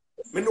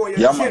 I know you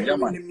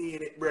genuinely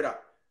mean it, brother.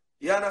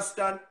 You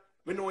understand?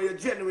 I know you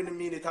genuinely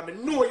mean it. I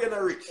know you're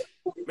not rich.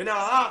 I not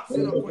ask you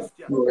no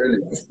question.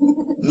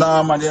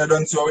 Nah, man, you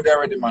don't see how they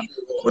already, man.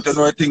 But you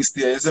know things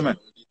there, you see me?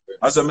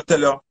 As I tell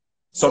you,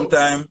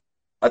 sometimes,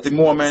 at the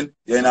moment,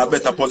 you're in a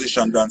better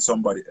position than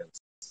somebody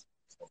else.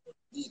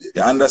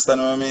 You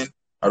understand what I mean?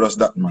 Or just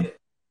that, man.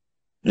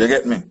 You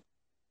get me?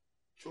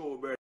 True,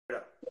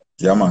 brother.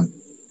 Yeah, man.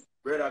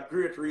 Brother,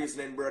 great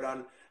reasoning, brother.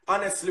 And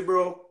honestly,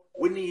 bro,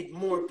 we need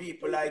more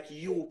people like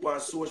you on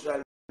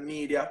social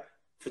media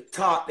to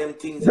talk them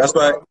things. That's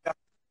why.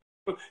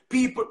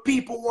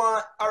 People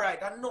want, all right,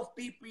 enough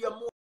people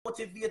you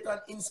motivate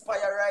and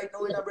inspire right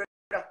now, in a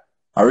brother.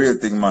 A real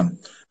thing, man.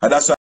 And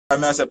that's why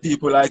I say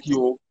people like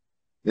you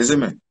see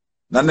me?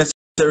 Not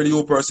necessarily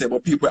you per se,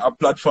 but people have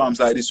platforms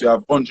like this. We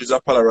have hundreds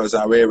of followers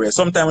and where.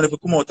 Sometimes if we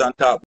come out and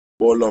talk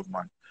about love,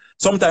 man.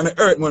 Sometimes it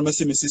hurt when I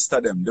see my sister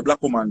them, the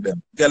black woman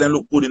them. Girl them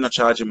look good in a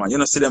charge, man. You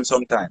know, see them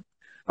sometimes.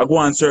 I go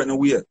on certain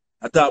way.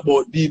 I talk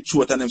about deep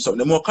truth and them something.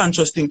 The more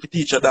conscious thing to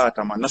teach a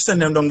daughter, man. Not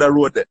send them down the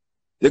road there.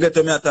 You get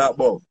to me I talk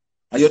about.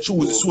 And you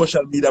choose the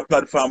social media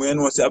platform where you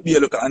know say I be a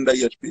look at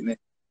underage people.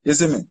 You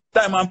see me?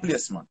 Time and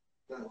place, man.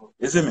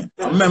 You see me?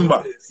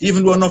 Remember,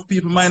 even though enough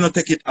people might not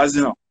take it as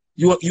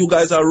you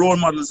guys are role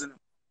models,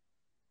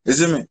 You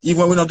see me?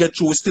 Even when we don't get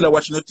through, we still are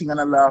watching the thing and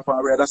I laugh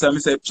and read. That's why I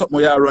say something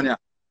more around here.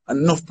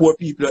 And enough poor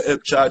people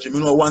help charge him.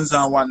 You know, ones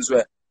and ones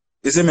where.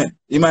 You see me?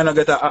 He might not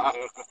get a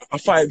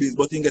 $5 bills,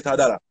 but he get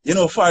 $1. You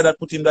know, fire that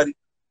put him that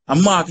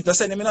and market to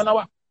send him in an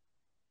hour.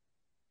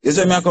 You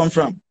see where I come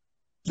from?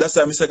 That's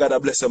why I say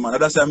God bless him, man.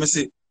 That's why I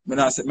say me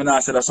not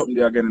say that something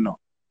there again,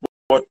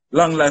 But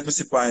long life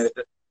is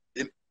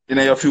in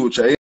your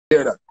future. You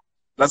hear that?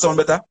 That sound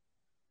better?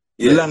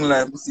 Yeah. Long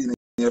life is in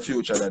your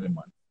future, daddy,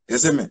 man. You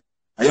see me?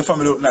 And your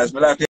family look nice. Me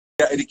like you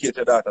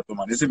educated daughter too,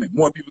 man. You see me?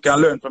 More people can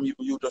learn from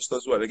you just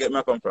as well. You get me?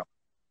 I come from.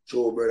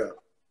 True, brother.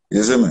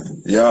 You see me?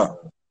 Yeah.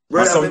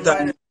 Brother,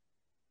 sometimes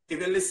if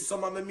you listen to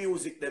some of my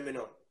music, them,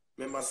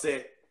 remember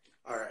say,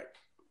 alright,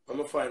 I'm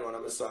going to find one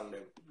of my song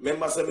them.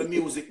 Remember say my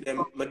music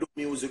them, I do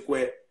music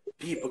where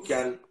people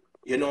can,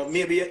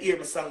 maybe you hear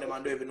my song them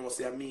and don't even know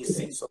say me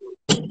sing something.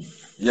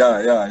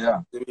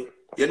 Yeah.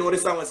 You know the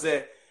song I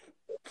say,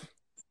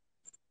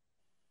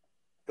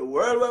 the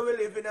world where we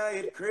live in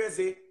is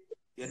crazy.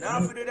 You're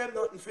not for them,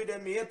 nothing for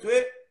them, here to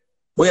it.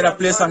 We had a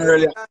play song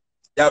earlier.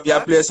 You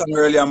have played song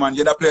earlier, man.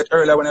 You had played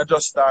earlier when you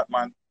just start,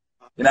 man.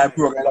 In our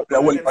program, you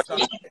play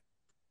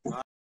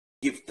whole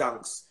Give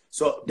thanks.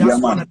 So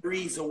that's one of the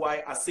reasons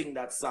why I sing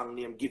that song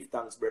named Give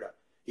Thanks, brother.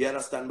 You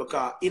understand?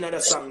 Because in the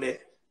song there,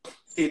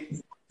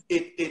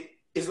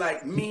 it's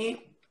like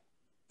me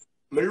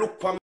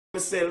look upon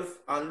myself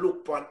and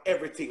look upon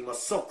everything, my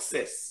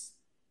success.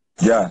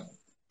 Yeah.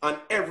 And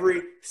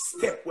every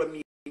step when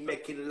me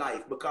make in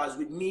life. Because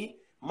with me,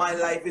 my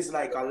life is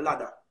like a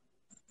ladder.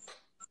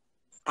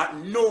 At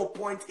no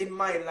point in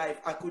my life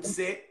I could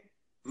say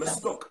I'm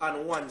stuck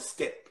on one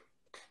step.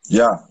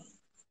 Yeah.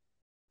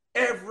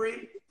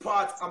 Every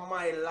part of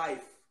my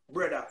life,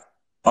 brother.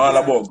 All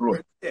about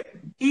growth.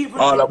 Even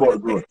all if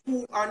about growth.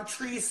 2 and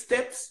 3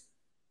 steps,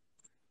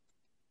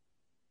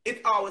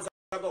 it always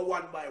go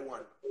one by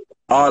one.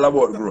 All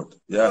about growth.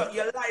 Yeah. So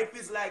your life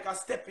is like a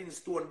stepping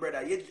stone,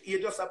 brother. You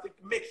just have to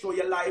make sure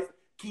your life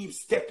keeps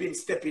stepping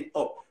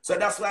up. So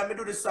that's why I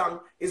do the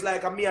song. It's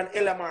like me and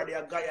LMR, they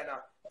are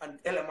Guyana. And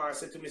LMR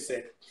said to me,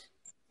 say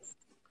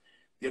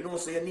you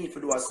need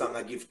to do a song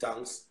I give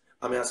thanks.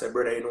 I said,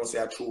 brother,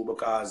 say I true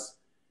because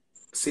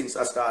since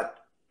I start,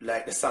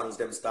 like the songs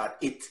them start,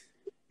 it's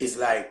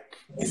like,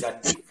 it's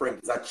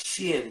a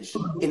change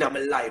in my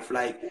life.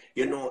 Like,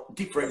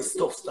 different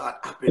stuff start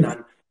happening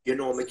and,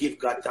 me give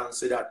God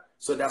thanks to that.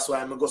 So that's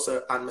why I'm go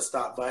and me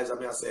start vibes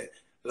and I say,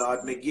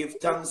 Lord, me give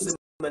thanks in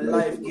my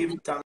life, give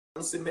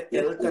thanks in my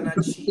health and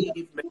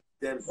achievement.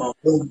 Them.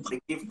 Me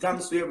give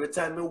thanks to every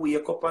time I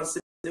wake up and see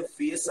the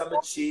face of my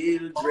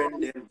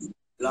children. Them.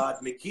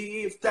 Lord, me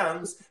give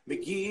thanks,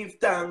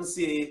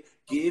 yeah.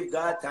 Give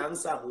God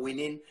thanks, I'm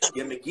winning.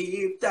 Yeah, me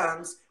give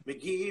thanks,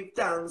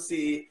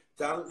 yeah.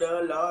 Thank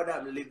the Lord,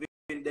 I'm living.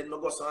 Then me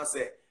go so and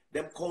say,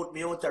 them count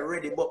me out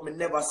already, but me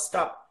never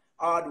stop.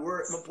 Hard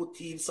work, me put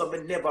in, so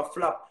me never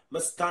flop. Me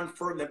stand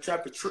firm, them try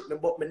to trick me,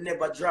 but me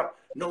never drop.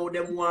 Now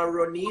them want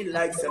run in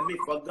like say me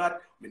forgot.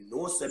 Me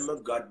know say me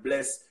God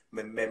bless.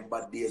 Me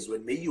remember days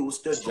when me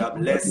used to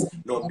jobless.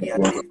 Now me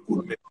and live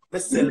good, me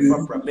myself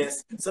a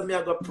promise. So me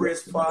I go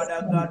praise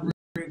Father God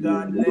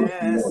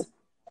regardless.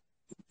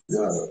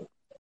 Yeah.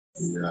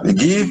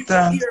 Give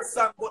thanks. Hear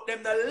song, but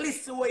them the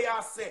listen what you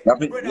say.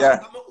 Brother, yeah.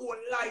 I'm my whole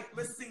life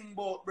me sing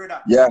about,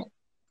 brother. Yeah.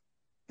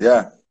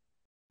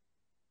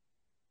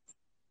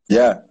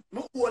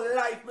 My whole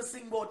life me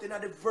sing about in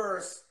the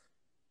verse.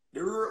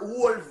 The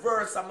whole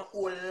verse of my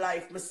whole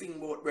life me sing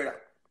about, brother.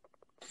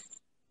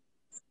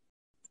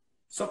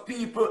 So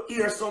people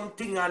hear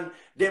something and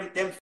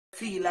them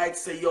feel like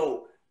say,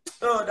 yo,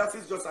 that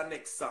is just a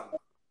next song.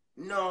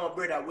 No,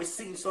 brother, we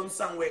sing some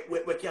song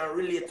we can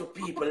relate to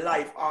people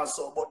life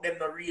also, but them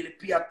not really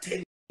pay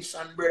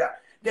attention, brother.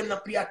 Them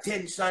not pay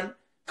attention,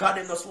 because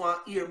them just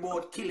want to hear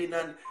about killing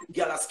and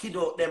y'all skid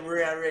out them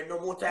rare. No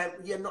more time,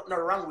 yeah, nothing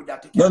wrong with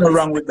that. Nothing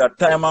wrong with that.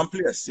 Time and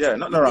place, yeah,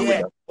 nothing wrong with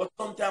that. But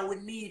sometimes we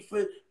need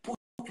to put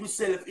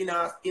ourselves in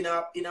a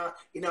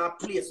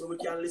place where we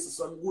can listen to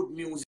some good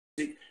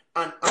music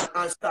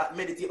and start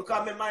meditating.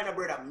 Because my mind,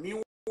 brother,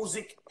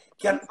 music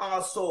can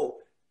also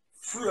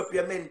free up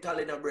your mental,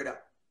 brother.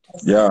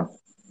 Yeah.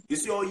 You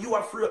see how you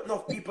are free up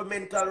enough people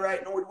mental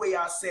right now with the way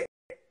I say.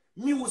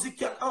 Music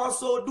can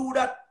also do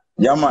that.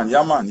 Yeah, man.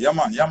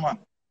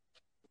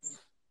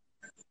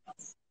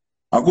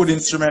 A good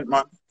instrument,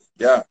 man.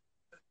 Yeah.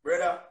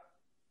 Brother,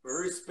 we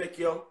respect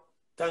you.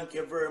 Thank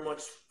you very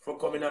much for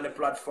coming on the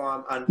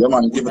platform. And yeah,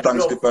 man. Give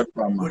thanks to the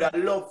platform, man. Would I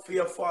love for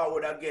you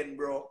forward again,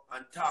 bro,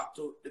 and talk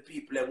to the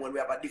people and when we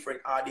have a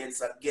different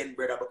audience again,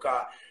 brother,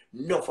 because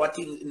enough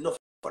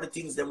for the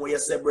things them where you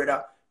say,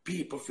 brother,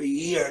 people for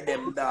hear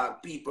them,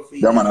 dog. People for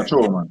yeah, man, I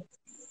true, man.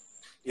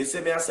 You see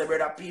me, I say,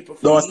 brother, people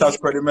for don't start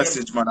spreading the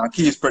message, man, and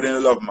keep spreading the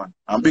love, man.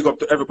 And big up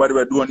to everybody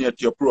who doing here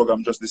to your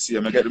program just the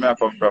same. I get where I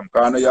come from.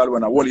 Because I know y'all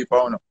want a whole heap of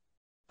honor.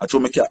 I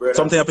told me,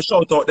 sometimes you have to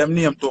shout out them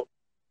name too.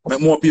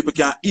 make more people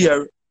can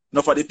hear,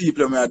 enough of the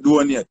people we are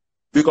doing it.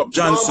 Pick up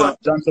Johnson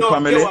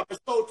family. Yo,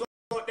 shout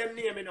out them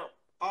name, you know,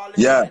 all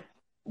the Yeah. time.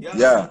 You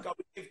understand?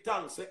 We give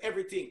thanks for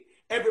everything.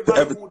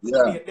 Everybody who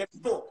donate,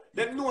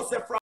 them know say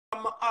from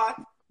my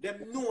heart,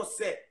 them know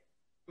say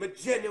me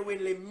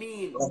genuinely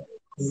mean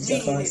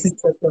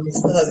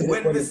it.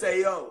 When we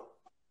say, yo,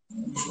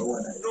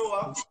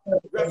 Noah,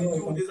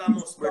 gratitude is a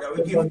must, brother.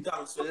 We give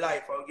thanks for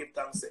life, we give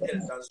thanks to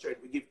health and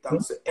strength, we give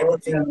thanks to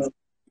everything.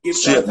 We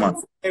give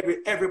thanks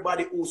to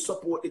everybody who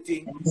support the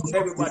thing,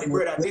 everybody,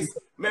 brother. This,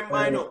 remember,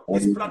 I know,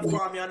 this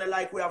platform, and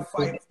like we have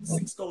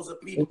 5,000-6,000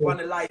 people on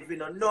the live, you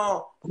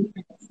know.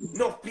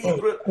 Enough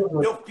people,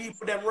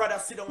 them rather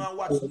sit down and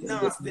watch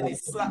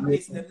nastiness,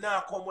 slackness, them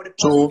now come with the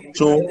positive.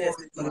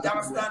 You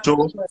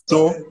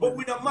understand? But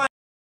we don't mind.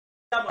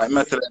 I'm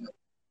not telling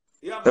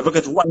you. If we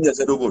get 1 year,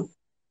 they do good.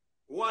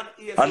 1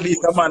 year. At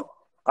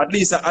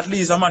least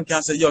a man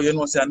can say, yo, you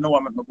know, say I know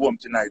I'm at my home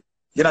tonight.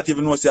 You not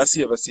even know say I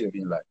save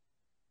in life.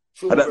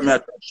 True, that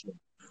matter.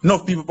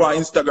 Enough people on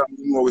Instagram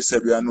know we say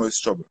we know it's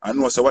trouble. I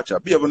know say watch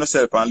out. Be able to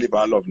yourself and live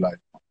a love life.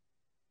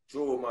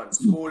 True, man.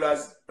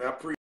 Schoolers, I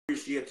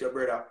appreciate your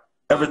brother.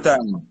 Every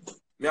time, man.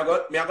 Me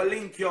I go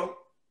link you.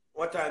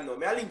 What time now?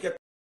 Me I link you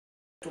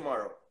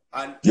tomorrow.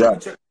 And yeah.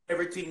 check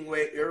everything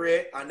where you're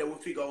at, and then we'll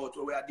figure out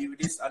where we are deal with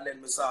this, and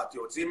then we sort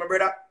you out. See, my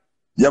brother?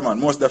 Yeah, man.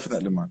 Most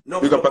definitely, man. No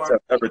Big up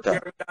yourself every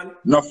time.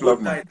 Enough love,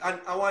 man.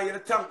 And I want you to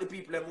thank the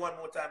people them one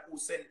more time who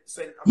send.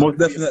 Most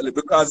definitely,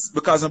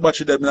 because I'm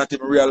battery them not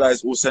even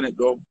realize who sent it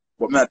though.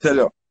 But may I tell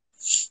you,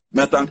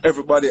 may I thank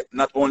everybody,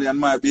 not only on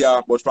my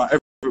behalf, but from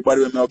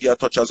everybody when I get a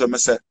touch as well, I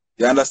say.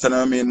 You understand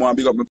what I mean? More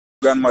big up my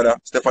grandmother,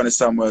 Stephanie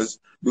Samuels,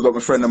 big up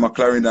my friend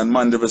McLaren and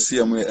Mandy the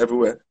same way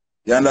everywhere.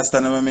 You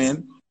understand what I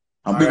mean?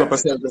 And big up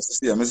yourself just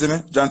the same. You see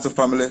me? Johnson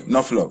family,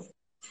 enough love.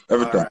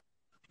 Every time.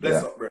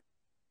 Bless up, bro.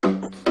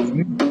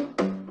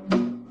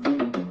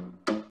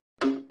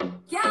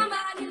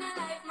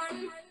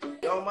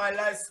 Yo, my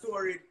life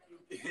story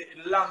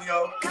long,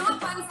 yo.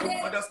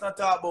 But just not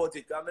talk about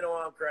it. I don't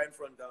want to cry in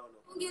front down.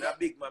 That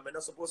big man, I'm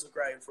not supposed to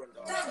cry in front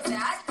down.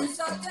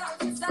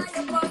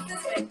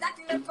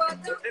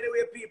 So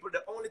anyway, people,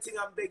 the only thing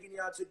I'm begging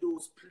y'all to do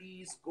is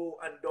please go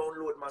and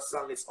download my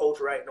song. It's out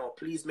right now.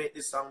 Please make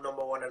this song #1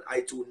 on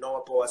iTunes.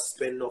 Now Powa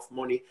spend enough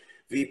money.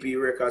 VP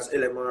Records,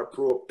 LMR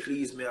Pro.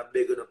 Please, may I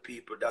beg on the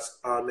people. That's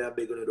all may I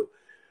beg on to do.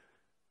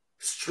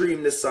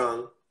 Stream the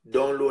song.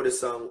 Download the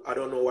song. I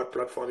don't know what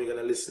platform you're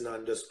going to listen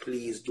on. Just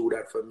please do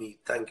that for me.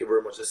 Thank you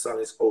very much. The song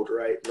is out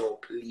right now.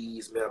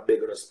 Please, may I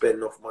beg you to spend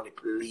enough money.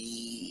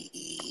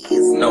 Please.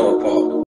 No, Paul.